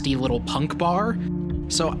crusty little punk bar.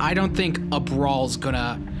 So I don't think a brawl's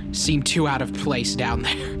gonna seem too out of place down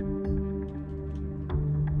there.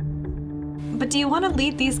 But do you want to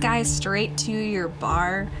lead these guys straight to your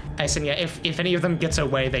bar? I said yeah, if any of them gets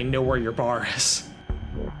away, they know where your bar is.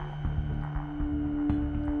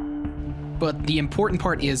 But the important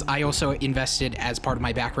part is I also invested as part of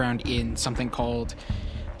my background in something called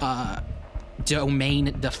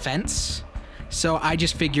domain defense. So I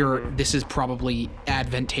just figure this is probably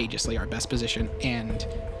advantageously our best position and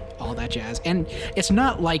all that jazz. And it's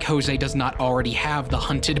not like Jose does not already have the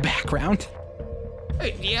hunted background.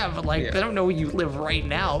 Yeah, but like they don't know where you live right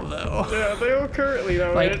now, though. Yeah, they don't currently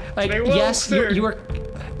know it. Like They will yes, soon. you are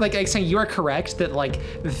like I'm saying you are correct that like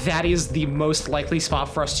that is the most likely spot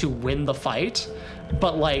for us to win the fight,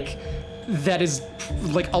 but like that is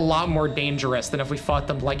like a lot more dangerous than if we fought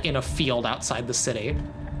them like in a field outside the city,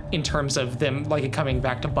 in terms of them like coming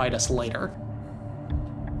back to bite us later.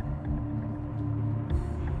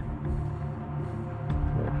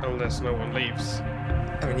 Unless no one leaves.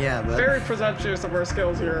 I mean, yeah, but Very presumptuous of our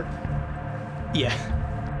skills here. yeah.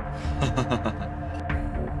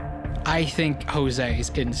 I think Jose's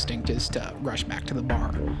instinct is to rush back to the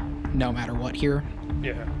bar, no matter what here.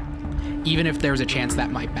 Yeah. Even if there's a chance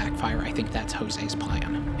that might backfire, I think that's Jose's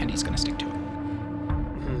plan, and he's gonna stick to it.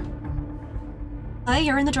 Hey,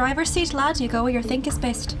 you're in the driver's seat, lad. You go where you think is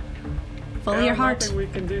best. Follow your heart Nothing we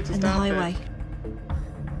can do to and the stop highway.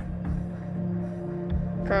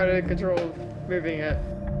 it. Try to control moving it.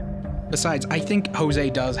 Besides, I think Jose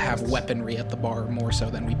does have weaponry at the bar more so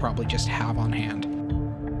than we probably just have on hand.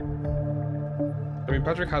 I mean,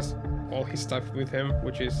 Patrick has all his stuff with him,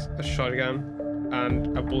 which is a shotgun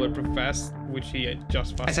and a bulletproof vest, which he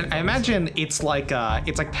just I said, I imagine it's like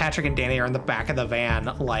Patrick and Danny are in the back of the van,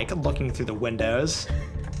 like looking through the windows,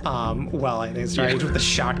 while he's driving with a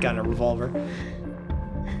shotgun and revolver.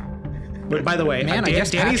 But by the way, Man, I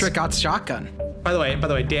guess Danny's, Patrick got shotgun. By the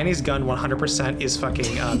way, Danny's gun 100% is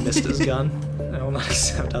fucking Mista's gun. I will not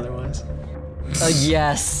accept otherwise.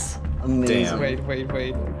 Yes. Amazing. Damn.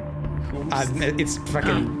 Wait. It's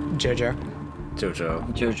fucking JoJo. Jojo.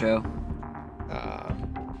 Jojo.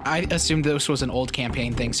 I assumed this was an old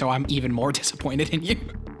campaign thing, so I'm even more disappointed in you.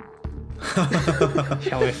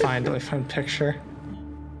 Let me find a picture.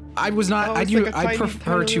 I was not. Oh, I it's do. like a I tiny,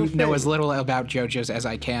 prefer tiny to little know thing. as little about JoJo's as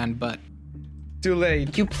I can, but Too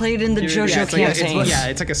late. You played in the Yeah, JoJo it's like, campaign.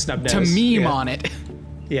 it's like a snub nose. to meme yeah. on it.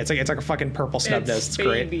 Yeah, it's like a fucking purple snub nose. It's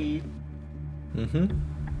great. baby.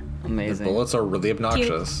 Amazing. Bullets are really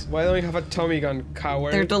obnoxious. Why don't you have a Tommy gun,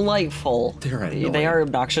 coward? They're delightful. They're They annoying. are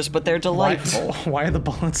obnoxious, but they're Why, delightful. why are the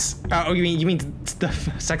bullets? Oh, you mean the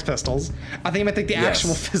Sex Pistols? I think you meant like the Yes.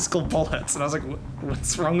 actual physical bullets, and I was like,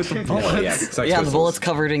 what's wrong with the bullets? Yeah, Sex Yeah, the Pistols. bullets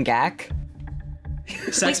covered in gack.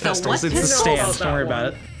 Sex Wait, the Pistols. what It's the pistols? stand. About Don't worry that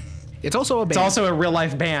about it. It's also a band. It's also a real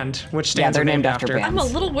life band, which Yeah, stands they're are named after bands. I'm a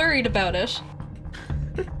little worried about it.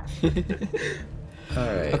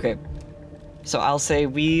 Alright. Okay. So I'll say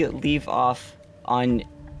we leave off on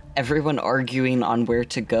everyone arguing on where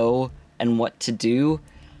to go and what to do,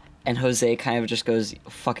 and Jose kind of just goes,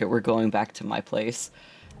 fuck it, we're going back to my place.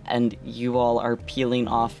 And you all are peeling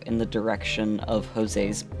off in the direction of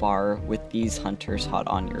Jose's bar with these hunters hot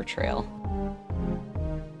on your trail.